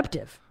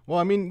deceptive. Well,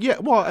 I mean, yeah.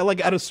 Well,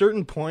 like at a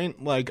certain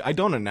point, like I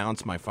don't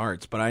announce my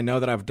farts, but I know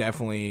that I've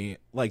definitely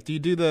like. Do you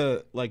do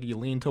the like you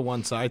lean to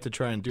one side to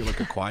try and do like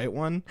a quiet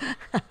one?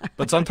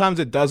 But sometimes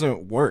it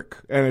doesn't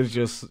work, and it's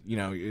just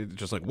it's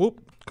just like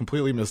whoop,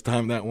 completely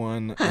mistimed that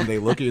one. And they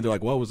look at you, they're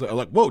like, "What was that?" I'm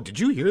like, whoa, did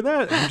you hear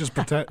that? And you just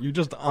pretend you're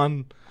just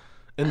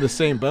in the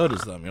same boat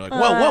as them. You're like,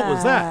 whoa, what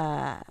was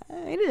that?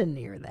 I didn't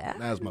hear that.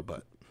 That was my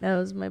butt. That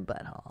was my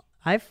butthole.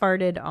 I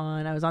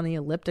was on the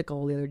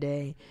elliptical the other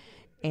day.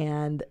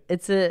 And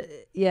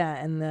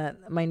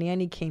my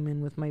nanny came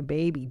in with my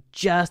baby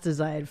just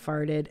as I had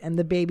farted, and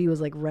the baby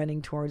was like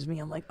running towards me.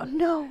 I'm like, oh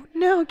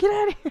no, get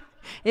out of here.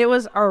 It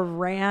was a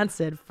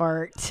rancid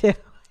fart too.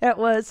 It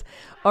was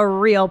a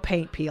real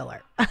paint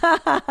peeler.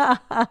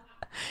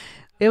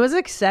 It was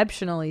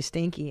exceptionally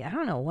stinky. I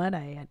don't know what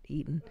I had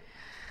eaten.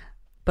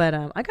 But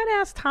I got to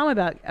ask Tom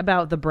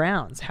about the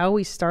Browns, how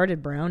we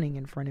started browning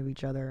in front of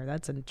each other.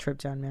 That's a trip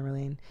down memory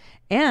lane.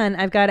 And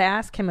I've got to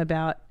ask him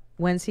about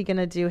when's he going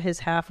to do his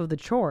half of the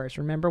chores.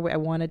 Remember, I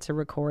wanted to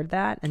record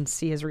that and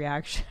see his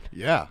reaction.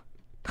 Yeah.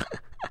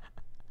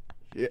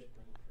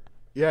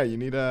 Yeah, you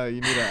need to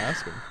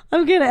ask him.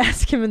 I'm going to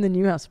ask him in the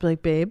new house. Be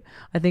like, babe,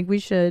 I think we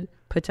should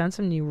put down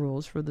some new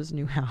rules for this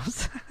new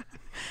house.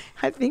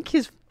 I think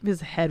his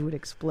head would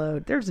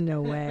explode. There's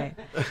no way.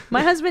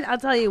 My husband, I'll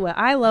tell you what,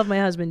 I love my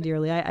husband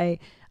dearly. I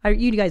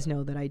you guys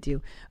know that I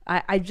do.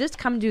 I just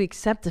come to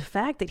accept the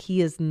fact that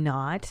he is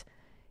not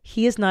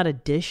a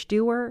dish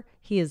doer.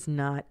 He is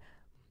not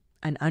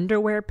an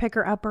underwear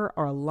picker upper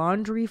or a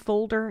laundry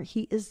folder.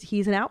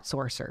 He's an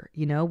outsourcer.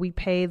 You know, we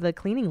pay the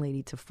cleaning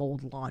lady to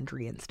fold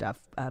laundry and stuff.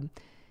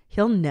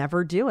 He'll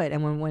never do it.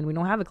 And when we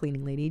don't have a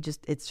cleaning lady,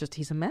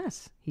 he's a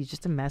mess. He's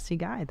just a messy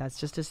guy. That's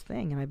just his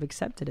thing. And I've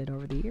accepted it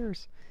over the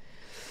years.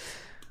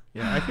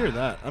 Yeah, I hear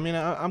that. I mean,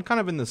 I'm kind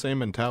of in the same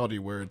mentality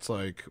where it's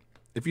like,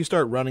 if you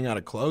start running out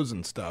of clothes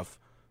and stuff,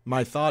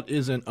 my thought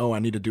isn't, oh, I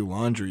need to do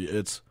laundry.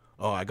 It's,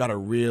 oh, I got to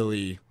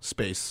really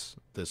space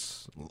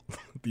these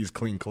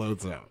clean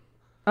clothes out.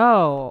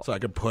 Oh. So I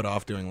could put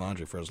off doing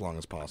laundry for as long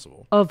as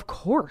possible. Of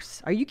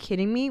course. Are you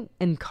kidding me?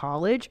 In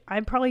college, I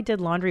probably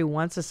did laundry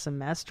once a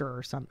semester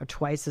or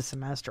twice a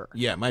semester.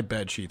 Yeah, my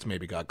bed sheets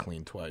maybe got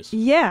cleaned twice.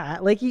 Yeah,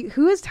 like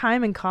who has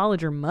time in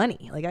college or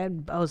money? Like I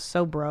was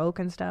so broke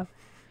and stuff.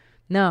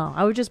 No,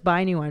 I would just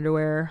buy new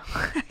underwear.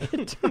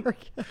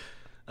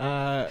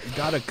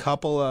 Got a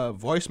couple of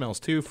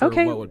voicemails too for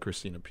What Would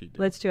Christina P do?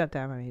 Let's do it.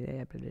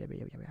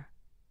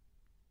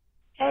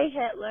 Hey,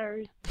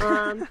 Hitlers.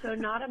 So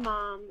not a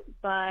mom,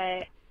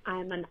 but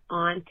I'm an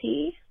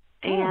auntie,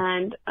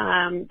 and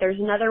there's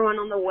another one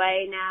on the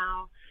way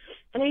now,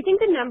 and I think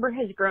the number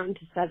has grown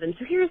to 7.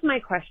 So here's my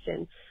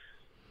question.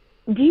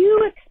 Do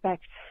you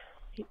expect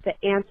the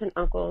aunts and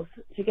uncles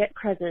to get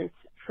presents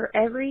for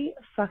every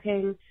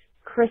fucking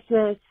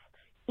Christmas,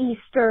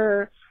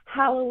 Easter,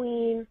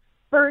 Halloween,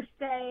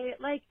 birthday?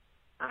 Like,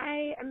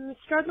 I am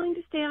struggling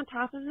to stay on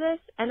top of this,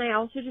 and I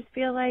also just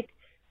feel like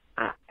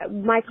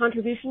my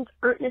contributions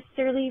aren't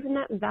necessarily even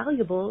that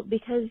valuable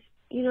because,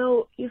 you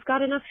know, you've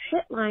got enough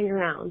shit lying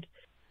around.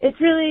 It's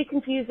really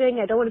confusing.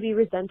 I don't want to be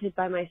resented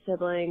by my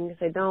siblings.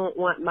 I don't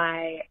want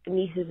my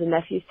nieces and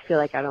nephews to feel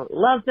like I don't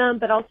love them,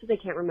 but also they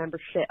can't remember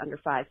shit under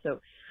 5.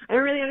 So I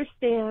don't really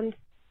understand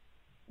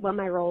what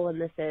my role in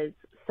this is.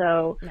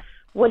 So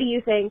what do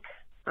you think?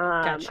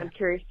 Gotcha. I'm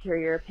curious to hear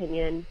your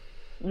opinion.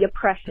 You're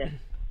precious.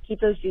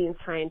 Keep those jeans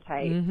high and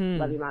tight. Mm-hmm.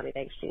 Love you, Mommy.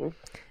 Thanks, jeans.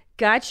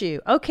 Got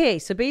you. Okay,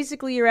 so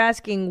basically you're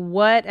asking,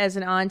 what as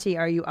an auntie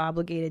are you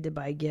obligated to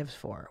buy gifts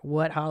for?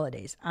 What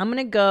holidays? I'm going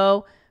to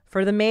go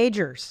for the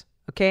majors,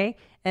 okay?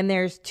 And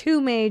there's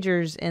 2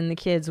 majors in the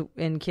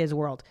kids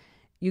world.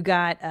 You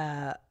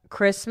got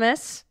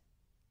Christmas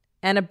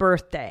and a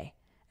birthday.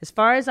 As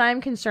far as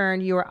I'm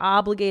concerned, you are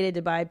obligated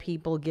to buy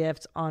people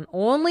gifts on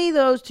only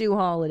those 2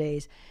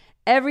 holidays.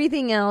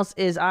 Everything else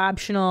is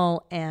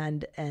optional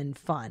and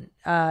fun.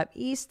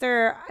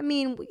 Easter, I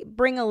mean,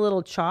 bring a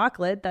little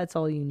chocolate. That's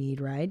all you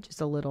need, right?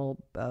 Just a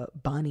little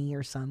bunny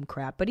or some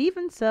crap. But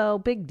even so,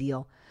 big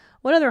deal.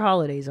 What other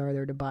holidays are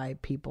there to buy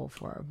people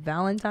for?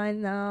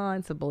 Valentine's? No,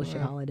 it's a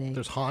bullshit holiday.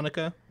 There's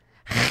Hanukkah.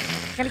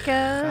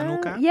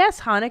 Hanukkah?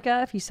 Yes,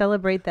 Hanukkah, if you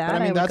celebrate that.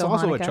 But I mean, that's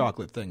also Hanukkah. a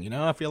chocolate thing, you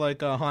know? I feel like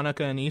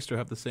Hanukkah and Easter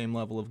have the same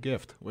level of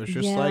gift. Where it's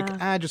just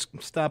just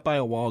stop by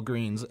a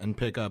Walgreens and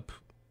pick up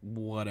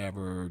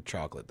whatever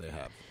chocolate they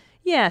have.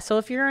 Yeah, so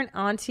if you're an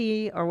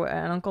auntie or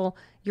an uncle,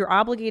 you're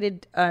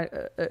obligated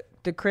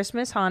the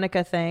Christmas,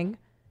 Hanukkah thing,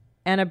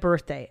 and a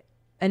birthday.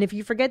 And if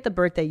you forget the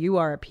birthday, you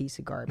are a piece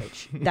of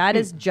garbage. That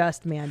is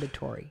just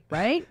mandatory,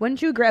 right?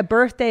 Wouldn't you agree? A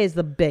birthday is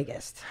the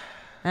biggest.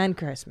 And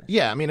Christmas.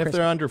 Yeah, I mean, if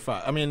they're under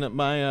 5. I mean,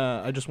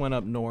 I just went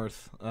up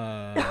north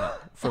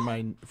for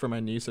my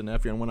niece and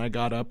nephew, and when I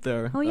got up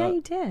there... Oh, yeah,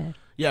 you did.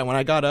 Yeah, when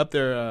I got up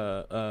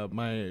there,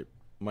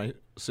 my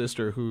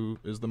sister, who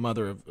is the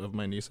mother of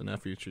my niece and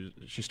nephew,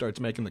 she starts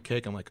making the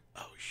cake. I'm like,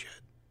 oh shit,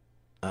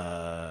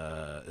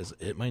 is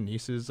it my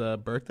niece's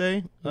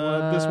birthday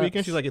this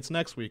weekend? She's like, it's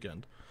next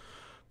weekend.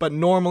 But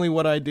normally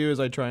what I do is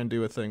I try and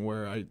do a thing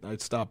where I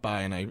stop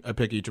by and I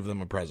pick each of them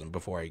a present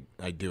before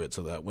I do it,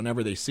 so that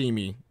whenever they see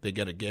me, they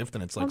get a gift,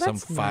 and it's like some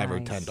 $5 or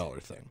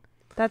 $10 thing.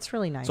 That's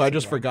really nice. So I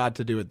just forgot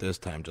to do it this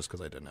time just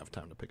because I didn't have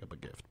time to pick up a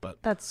gift.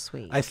 But that's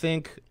sweet.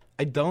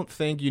 I don't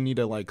think you need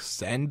to like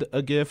send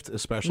a gift,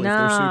 especially if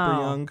they're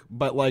super young.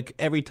 But like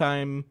every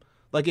time,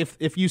 like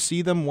if you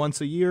see them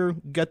once a year,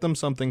 get them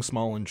something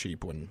small and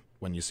cheap when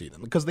you see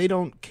them, because they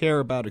don't care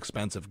about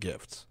expensive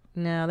gifts.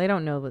 No, they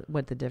don't know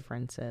what the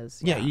difference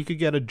is. Yeah, you could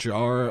get a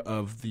jar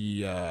of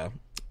the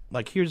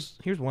like here's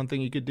one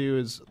thing you could do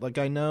is, like,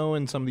 I know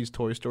in some of these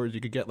toy stores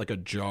you could get like a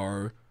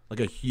jar, like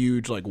a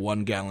huge like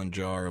 1 gallon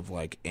jar of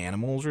like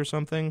animals or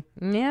something.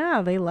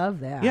 Yeah, they love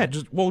that. Yeah,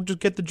 just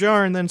get the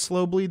jar and then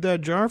slow bleed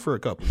that jar for a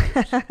couple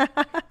years.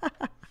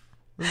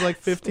 It's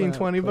like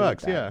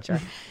 $15-$20. Yeah. Jar.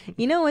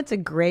 You know what's a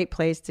great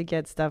place to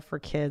get stuff for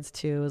kids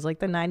too is like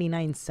the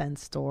 99-cent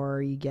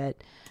store. You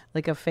get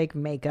like a fake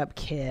makeup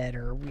kit,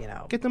 or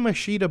get them a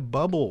sheet of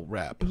bubble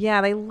wrap.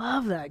 Yeah, they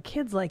love that.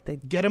 Kids like the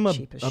get them a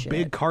shit.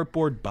 big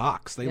cardboard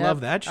box. They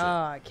love that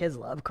shit. Kids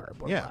love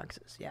cardboard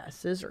boxes. Yeah,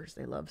 scissors.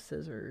 They love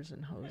scissors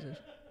and hoses.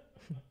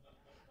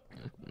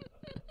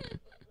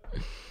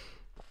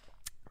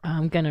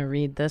 I'm gonna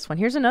read this one.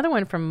 Here's another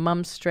one from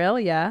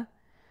Mumstralia.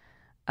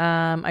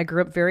 I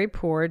grew up very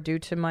poor due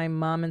to my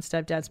mom and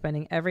stepdad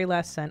spending every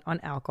last cent on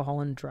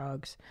alcohol and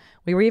drugs.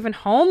 We were even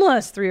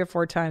homeless 3 or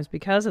 4 times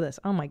because of this.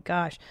 Oh my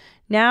gosh.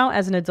 Now,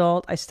 as an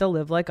adult, I still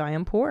live like I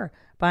am poor,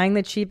 buying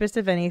the cheapest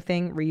of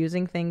anything,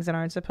 reusing things that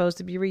aren't supposed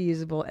to be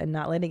reusable, and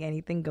not letting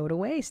anything go to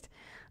waste.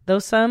 Though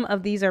some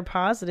of these are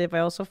positive, I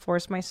also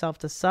force myself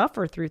to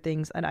suffer through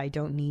things that I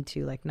don't need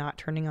to, like not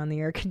turning on the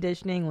air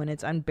conditioning when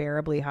it's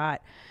unbearably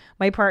hot.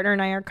 My partner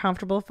and I are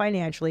comfortable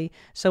financially,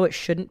 so it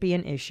shouldn't be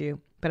an issue.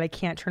 But I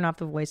can't turn off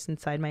the voice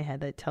inside my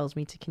head that tells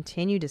me to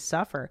continue to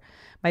suffer.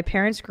 My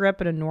partner grew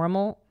up in a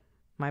normal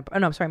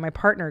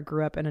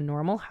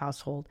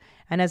household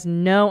and has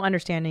no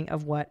understanding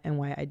of what and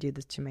why I do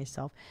this to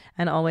myself,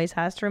 and always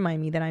has to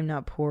remind me that I'm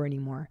not poor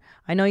anymore.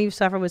 I know you've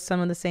suffered with some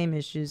of the same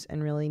issues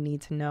and really need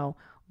to know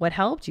what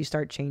helped you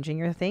start changing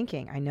your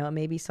thinking. I know it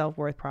may be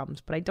self-worth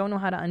problems, but I don't know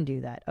how to undo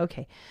that.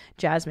 Okay,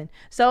 Jasmine.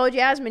 So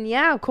Jasmine,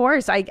 yeah, of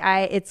course. I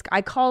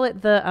call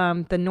it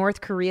the North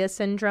Korea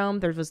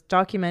syndrome. There was a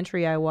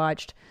documentary I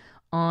watched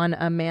on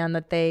a man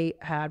that they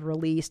had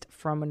released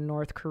from a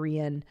North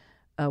Korean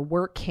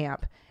work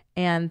camp,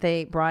 and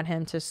they brought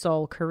him to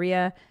Seoul,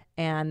 Korea,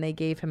 and they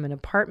gave him an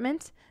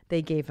apartment,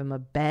 they gave him a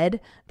bed,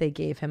 they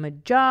gave him a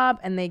job,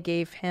 and they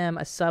gave him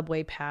a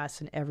subway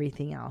pass and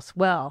everything else.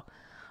 Well,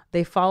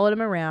 they followed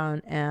him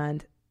around,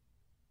 and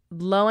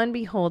lo and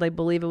behold, I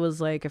believe it was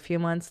like a few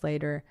months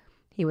later,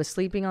 he was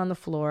sleeping on the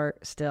floor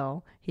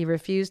still. He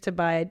refused to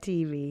buy a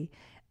TV,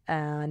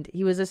 and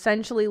he was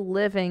essentially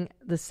living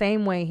the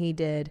same way he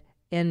did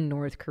in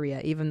North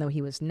Korea, even though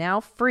he was now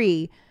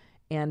free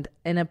and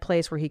in a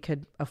place where he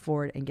could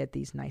afford and get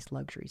these nice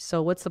luxuries.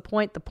 So what's the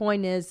point? The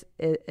point is,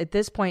 at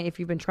this point, if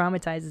you've been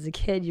traumatized as a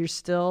kid, you're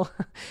still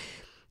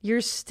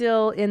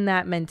in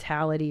that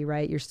mentality,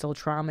 right? You're still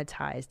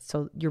traumatized.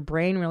 So your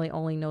brain really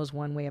only knows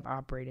one way of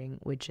operating,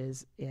 which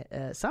is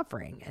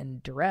suffering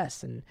and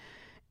duress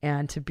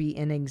and to be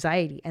in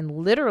anxiety. And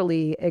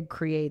literally it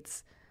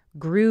creates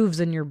grooves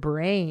in your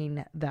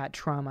brain, that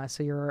trauma.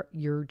 So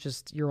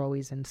you're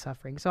always in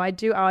suffering. So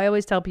I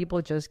always tell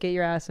people, just get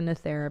your ass into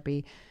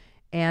therapy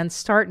and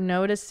start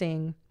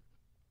noticing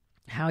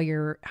how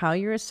you're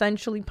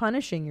essentially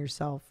punishing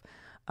yourself.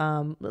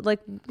 Like,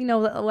 when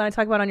I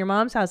talk about On Your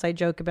Mom's House, I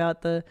joke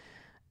about the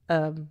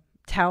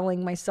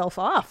toweling myself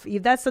off.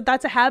 That's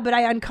a habit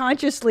I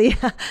unconsciously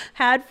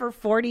had for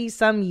 40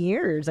 some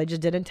years. I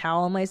just didn't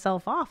towel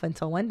myself off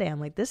until one day I'm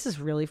like, this is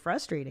really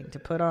frustrating to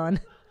put on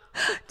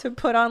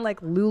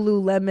like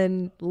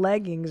Lululemon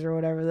leggings or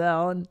whatever the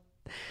hell.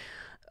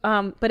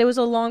 But it was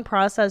a long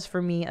process for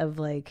me of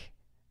like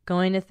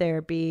going to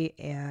therapy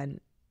and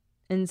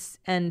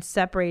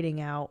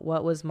separating out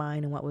what was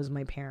mine and what was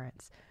my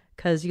parents.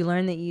 Because you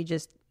learn that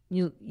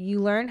you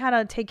learn how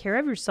to take care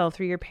of yourself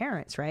through your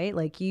parents, right?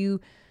 Like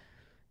you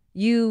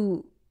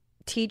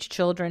teach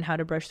children how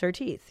to brush their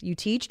teeth. You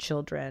teach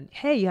children,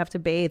 hey, you have to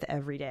bathe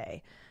every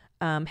day.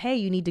 Hey,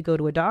 you need to go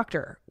to a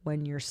doctor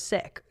when you're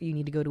sick. You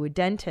need to go to a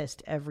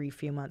dentist every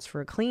few months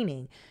for a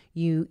cleaning.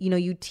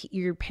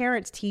 Your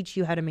parents teach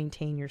you how to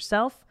maintain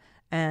yourself,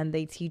 and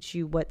they teach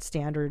you what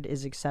standard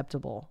is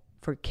acceptable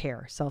for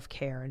care,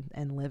 self-care,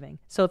 and living.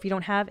 So if you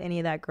don't have any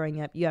of that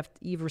growing up, you have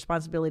a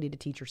responsibility to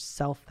teach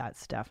yourself that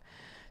stuff.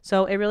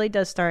 So it really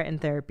does start in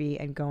therapy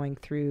and going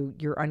through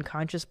your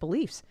unconscious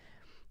beliefs.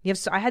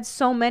 I had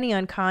so many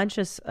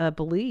unconscious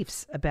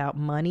beliefs about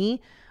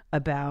money,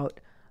 about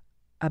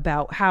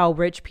how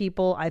rich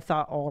people, I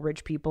thought all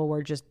rich people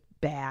were just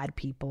bad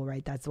people,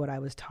 right? That's what I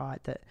was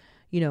taught, that,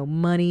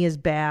 money is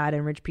bad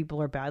and rich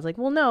people are bad. It's like,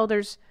 well, no,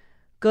 there's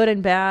good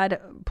and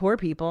bad poor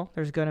people.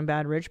 There's good and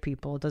bad rich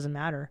people. It doesn't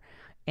matter.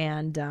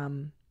 And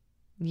and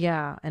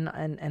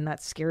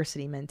that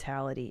scarcity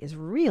mentality is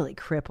really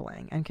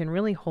crippling and can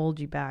really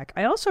hold you back.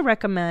 I also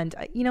recommend,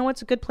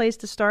 what's a good place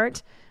to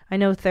start? I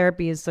know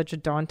therapy is such a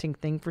daunting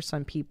thing for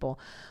some people.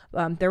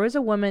 There was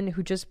a woman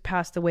who just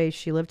passed away.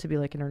 She lived to be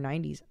like in her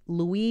 90s.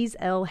 Louise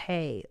L.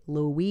 Hay.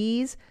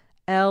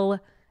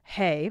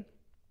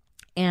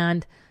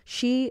 And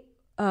she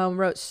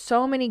wrote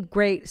so many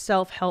great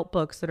self-help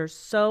books that are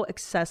so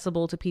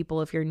accessible to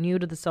people. If you're new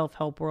to the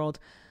self-help world,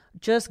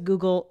 just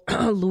Google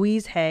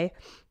Louise Hay.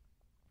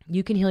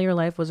 You Can Heal Your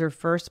Life was her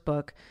first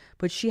book,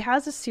 but she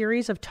has a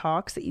series of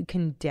talks that you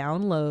can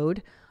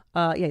download.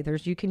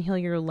 There's You Can Heal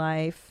Your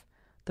Life.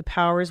 The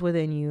Power is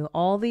Within You.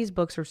 All these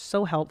books are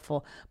so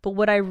helpful. But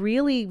what I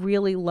really,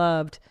 really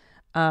loved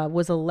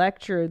was a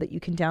lecture that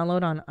you can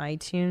download on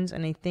iTunes,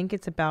 and I think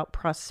it's about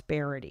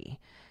prosperity.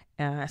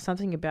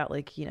 Something about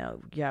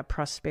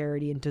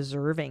prosperity and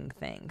deserving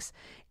things.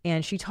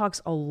 And she talks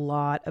a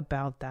lot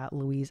about that,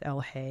 Louise L.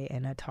 Hay,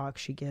 in a talk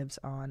she gives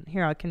on...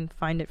 Here, I can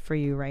find it for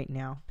you right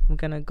now. I'm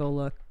going to go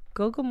look.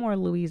 Google more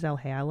Louise L.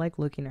 Hay. I like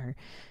looking at her.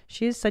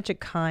 She is such a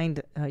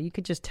kind... you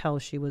could just tell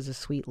she was a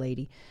sweet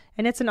lady.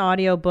 And it's an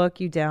audio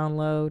book you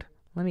download.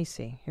 Let me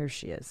see. Here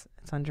she is.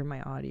 It's under my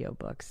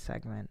audiobooks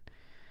segment.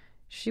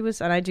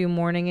 And I do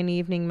morning and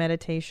evening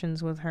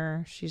meditations with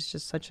her. She's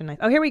just such a nice...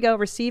 Oh, here we go.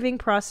 Receiving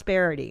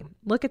Prosperity.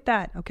 Look at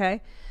that,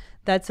 okay?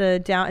 It's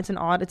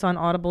on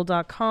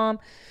audible.com.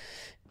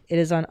 It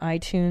is on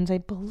iTunes, I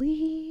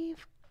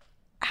believe.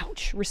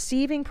 Ouch.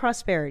 Receiving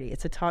Prosperity.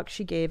 It's a talk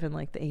she gave in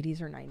like the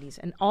 80s or 90s.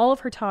 And all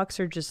of her talks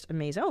are just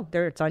amazing. Oh,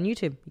 there, it's on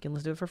YouTube. You can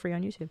listen to it for free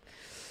on YouTube.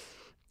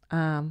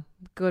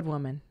 Good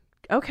woman.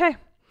 Okay.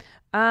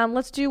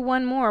 Let's do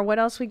one more. What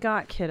else we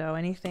got, kiddo?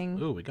 Anything?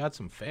 Ooh, we got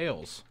some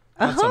fails.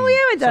 We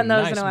haven't done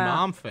those nice in a while.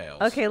 Mom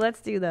fails. Okay, let's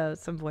do those.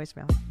 Some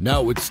voicemail.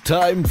 Now it's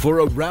time for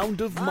a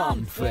round of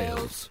mom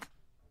fails.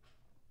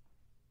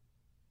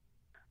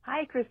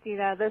 Hi,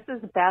 Christina. This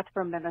is Beth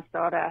from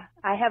Minnesota.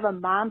 I have a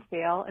mom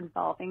fail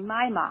involving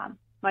my mom.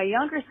 My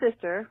younger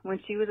sister, when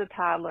she was a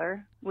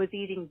toddler, was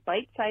eating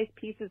bite-sized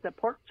pieces of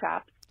pork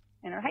chops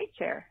in her high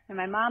chair, and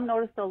my mom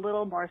noticed a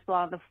little morsel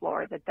on the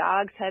floor. The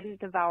dogs hadn't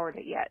devoured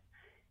it yet.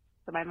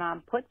 So my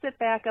mom puts it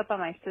back up on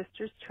my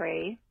sister's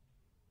tray.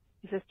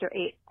 My sister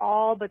ate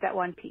all but that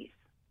one piece.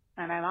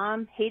 And my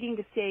mom, hating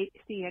to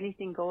see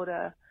anything go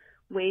to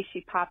waste,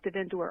 she popped it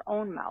into her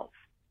own mouth.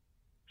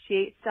 She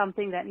ate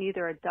something that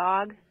neither a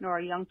dog nor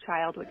a young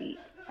child would eat.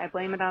 I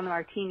blame it on the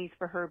martinis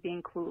for her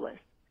being clueless.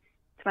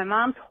 To my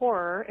mom's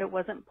horror, it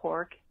wasn't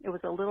pork. It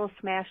was a little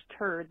smashed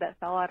turd that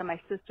fell out of my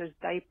sister's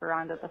diaper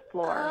onto the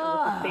floor. It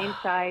was the same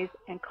size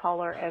and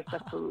color as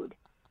the food.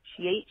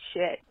 She ate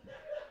shit.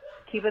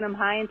 Keeping them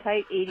high and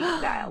tight, 80s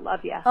style.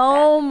 Love ya.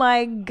 Oh,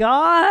 my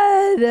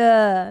God.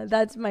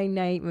 That's my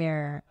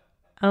nightmare.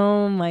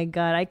 Oh, my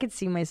God. I could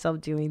see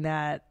myself doing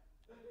that.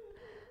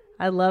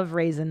 I love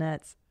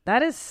Raisinets.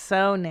 That is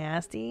so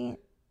nasty.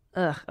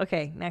 Ugh.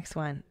 Okay, next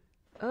one.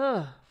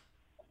 Ugh.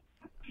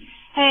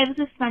 Hey, this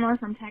is Summer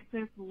from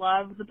Texas.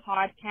 Love the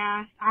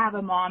podcast. I have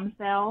a mom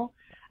fail.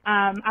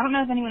 I don't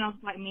know if anyone else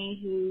is like me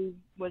who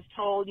was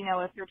told,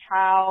 if your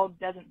child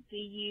doesn't see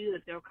you,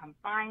 that they'll come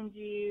find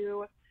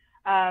you.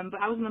 But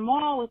I was in the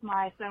mall with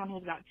my son when he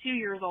was about 2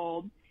 years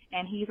old,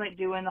 and he's like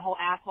doing the whole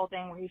asshole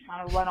thing where he's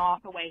trying to run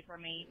off away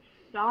from me.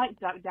 So I like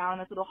ducked down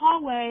this little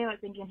hallway,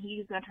 like thinking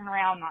he's going to turn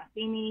around and not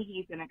see me.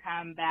 He's going to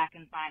come back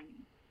and find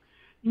me.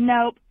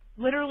 Nope.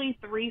 Literally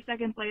 3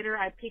 seconds later,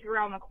 I peek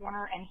around the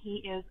corner and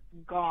he is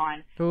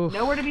gone. Oof.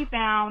 Nowhere to be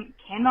found.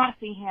 Cannot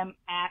see him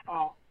at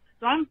all.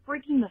 So I'm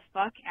freaking the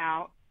fuck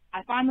out.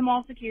 I find the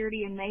mall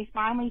security and they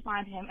finally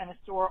find him in a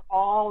store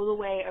all the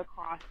way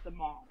across the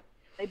mall.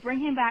 They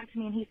bring him back to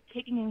me and he's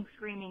kicking and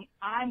screaming.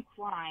 I'm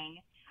crying.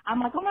 I'm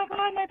like, oh my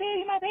God, my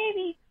baby, my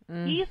baby.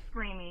 He's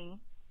screaming,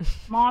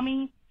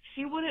 Mommy,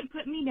 she wouldn't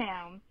put me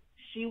down.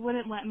 She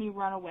wouldn't let me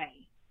run away.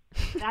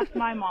 That's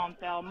my mom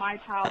fail. My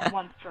child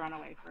wants to run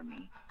away from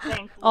me.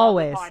 Thanks.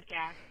 Always. Love the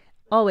podcast.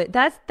 Always.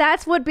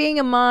 That's what being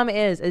a mom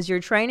is you're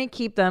trying to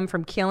keep them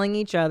from killing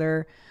each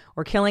other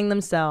or killing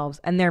themselves,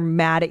 and they're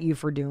mad at you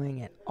for doing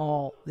it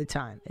all the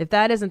time. If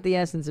that isn't the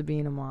essence of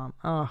being a mom.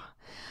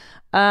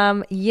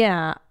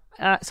 Yeah.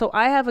 So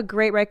I have a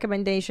great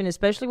recommendation,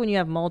 especially when you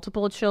have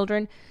multiple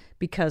children,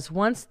 because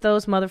once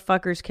those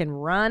motherfuckers can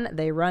run,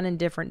 they run in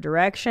different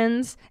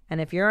directions. And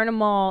if you're in a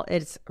mall,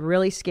 it's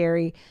really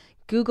scary.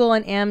 Google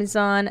and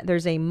Amazon,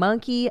 there's a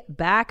monkey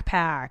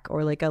backpack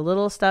or like a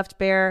little stuffed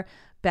bear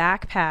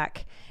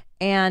backpack.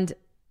 And,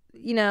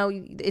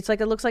 it's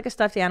like, it looks like a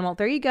stuffed animal.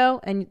 There you go.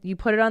 And you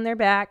put it on their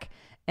back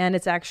and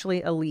it's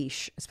actually a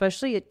leash,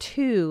 especially at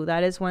 2.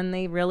 That is when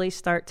they really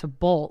start to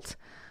bolt.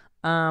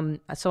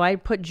 So I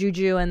put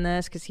Juju in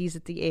this because he's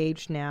at the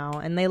age now,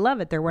 and they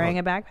love it. They're wearing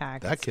a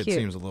backpack. That it's kid cute.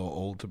 seems a little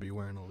old to be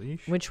wearing a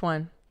leash. Which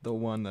one? The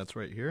one that's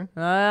right here.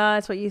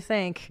 That's what you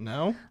think.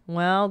 No?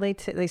 Well, they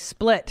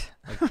split.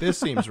 Like, this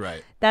seems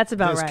right. That's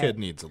about right. This right. kid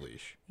needs a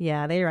leash.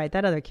 Yeah, they're right.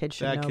 That other kid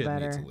should know better. That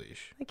kid needs a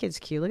leash. That kid's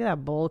cute. Look at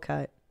that bowl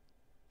cut.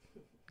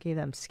 Gave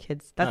them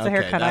kids. That's the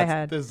haircut I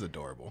had. This is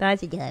adorable.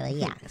 That's adorable,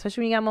 yeah.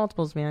 Especially when you got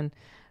multiples, man.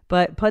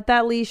 But put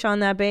that leash on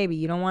that baby.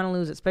 You don't want to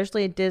lose it,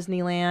 especially at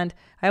Disneyland.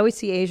 I always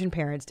see Asian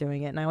parents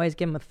doing it, and I always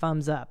give them a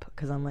thumbs up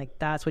because I'm like,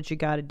 that's what you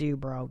got to do,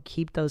 bro.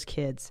 Keep those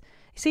kids.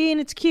 See, and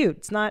it's cute.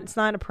 It's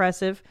not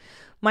oppressive.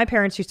 My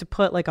parents used to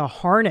put like a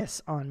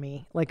harness on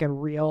me, like a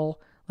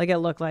real, like it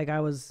looked like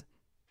I was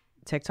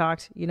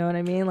TikToked. You know what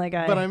I mean?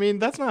 But I mean,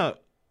 that's not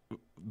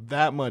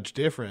that much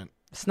different.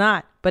 It's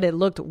not, but it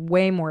looked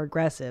way more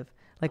aggressive.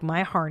 Like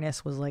my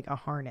harness was like a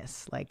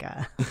harness, like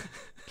a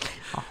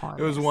harness.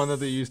 It was one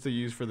that they used to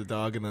use for the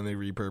dog, and then they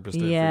repurposed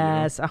it.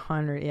 Yes,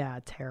 100. Yeah,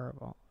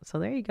 terrible. So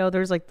there you go.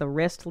 There's like the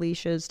wrist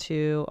leashes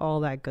too, all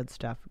that good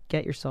stuff.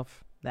 Get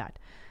yourself that.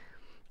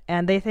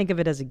 And they think of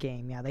it as a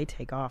game. Yeah, they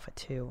take off at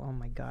 2. Oh,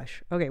 my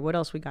gosh. Okay, what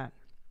else we got?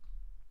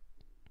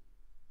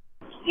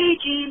 Hey,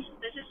 Jean.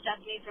 This is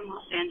Stephanie from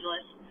Los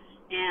Angeles,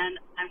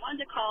 and I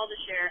wanted to call to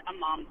share a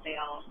mom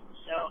fail.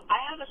 So I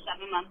have a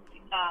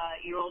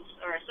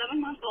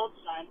 7-month-old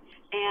son,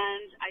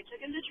 and I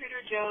took him to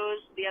Trader Joe's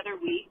the other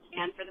week,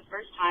 and for the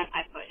first time,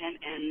 I put him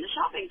in the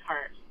shopping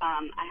cart.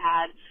 I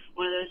had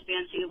one of those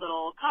fancy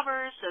little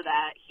covers so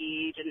that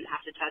he didn't have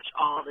to touch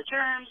all the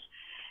germs.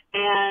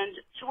 And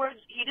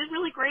he did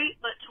really great,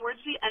 but towards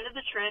the end of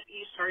the trip,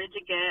 he started to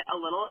get a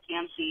little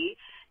antsy.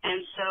 And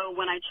so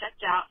when I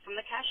checked out from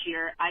the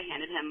cashier, I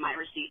handed him my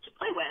receipt to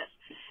play with.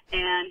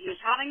 And he was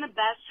having the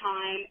best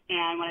time.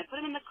 And when I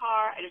put him in the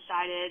car, I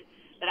decided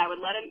that I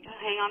would let him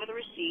hang on to the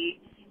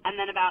receipt. And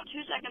then about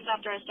 2 seconds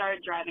after I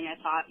started driving, I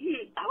thought,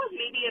 that was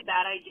maybe a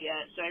bad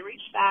idea. So I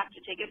reached back to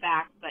take it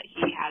back, but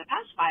he had a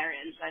pacifier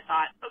in. So I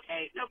thought,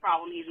 okay, no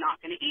problem. He's not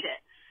going to eat it.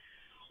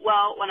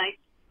 Well, when I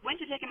went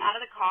to take him out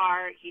of the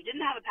car, he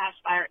didn't have a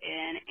pacifier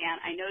in,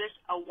 and I noticed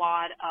a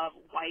wad of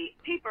white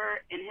paper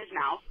in his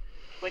mouth,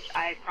 which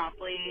I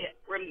promptly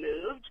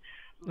removed.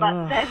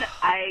 But then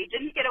I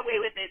didn't get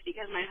away with it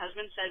because my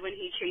husband said when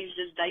he changed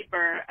his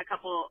diaper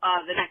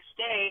the next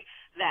day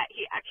that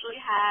he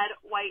actually had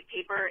white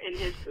paper in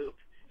his poop.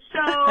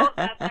 So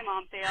that's my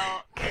mom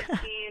fail.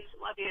 Christine,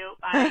 love you.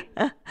 Bye.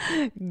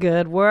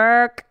 Good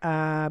work.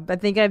 I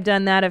think I've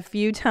done that a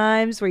few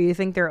times where you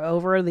think they're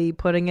over the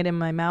putting it in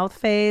my mouth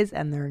phase,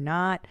 and they're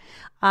not.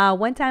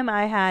 One time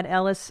I had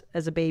Ellis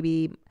as a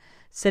baby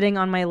sitting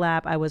on my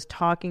lap. I was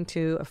talking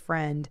to a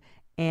friend,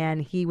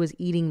 and he was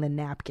eating the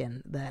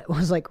napkin that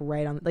was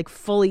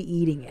fully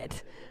eating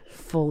it,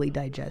 fully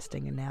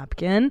digesting a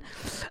napkin.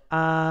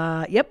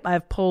 Yep,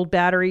 I've pulled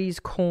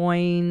batteries,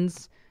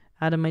 coins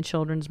out of my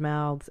children's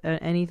mouths,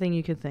 anything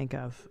you could think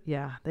of.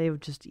 Yeah, they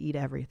would just eat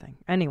everything.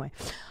 Anyway,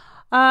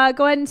 go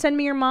ahead and send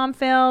me your mom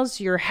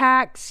fails, your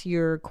hacks,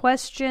 your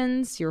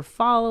questions, your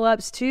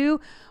follow-ups to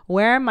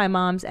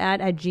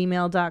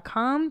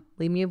wheremymomsat@gmail.com.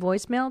 Leave me a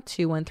voicemail,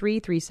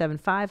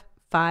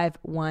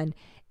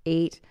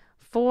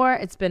 213-375-5184.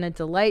 It's been a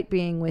delight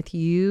being with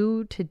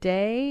you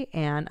today,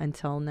 and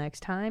until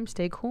next time,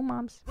 stay cool,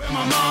 moms. Where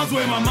my mom's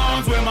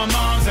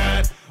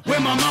at. Where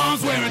my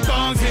mom's wearing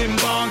thongs, hitting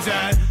bongs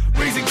at.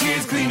 Raising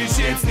kids, cleaning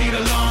shits, need a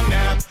long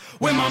nap.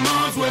 Where my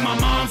mom's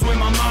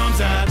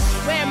at.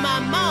 Where my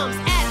mom's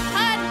at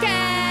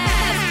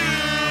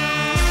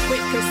podcast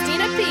with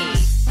Christina P.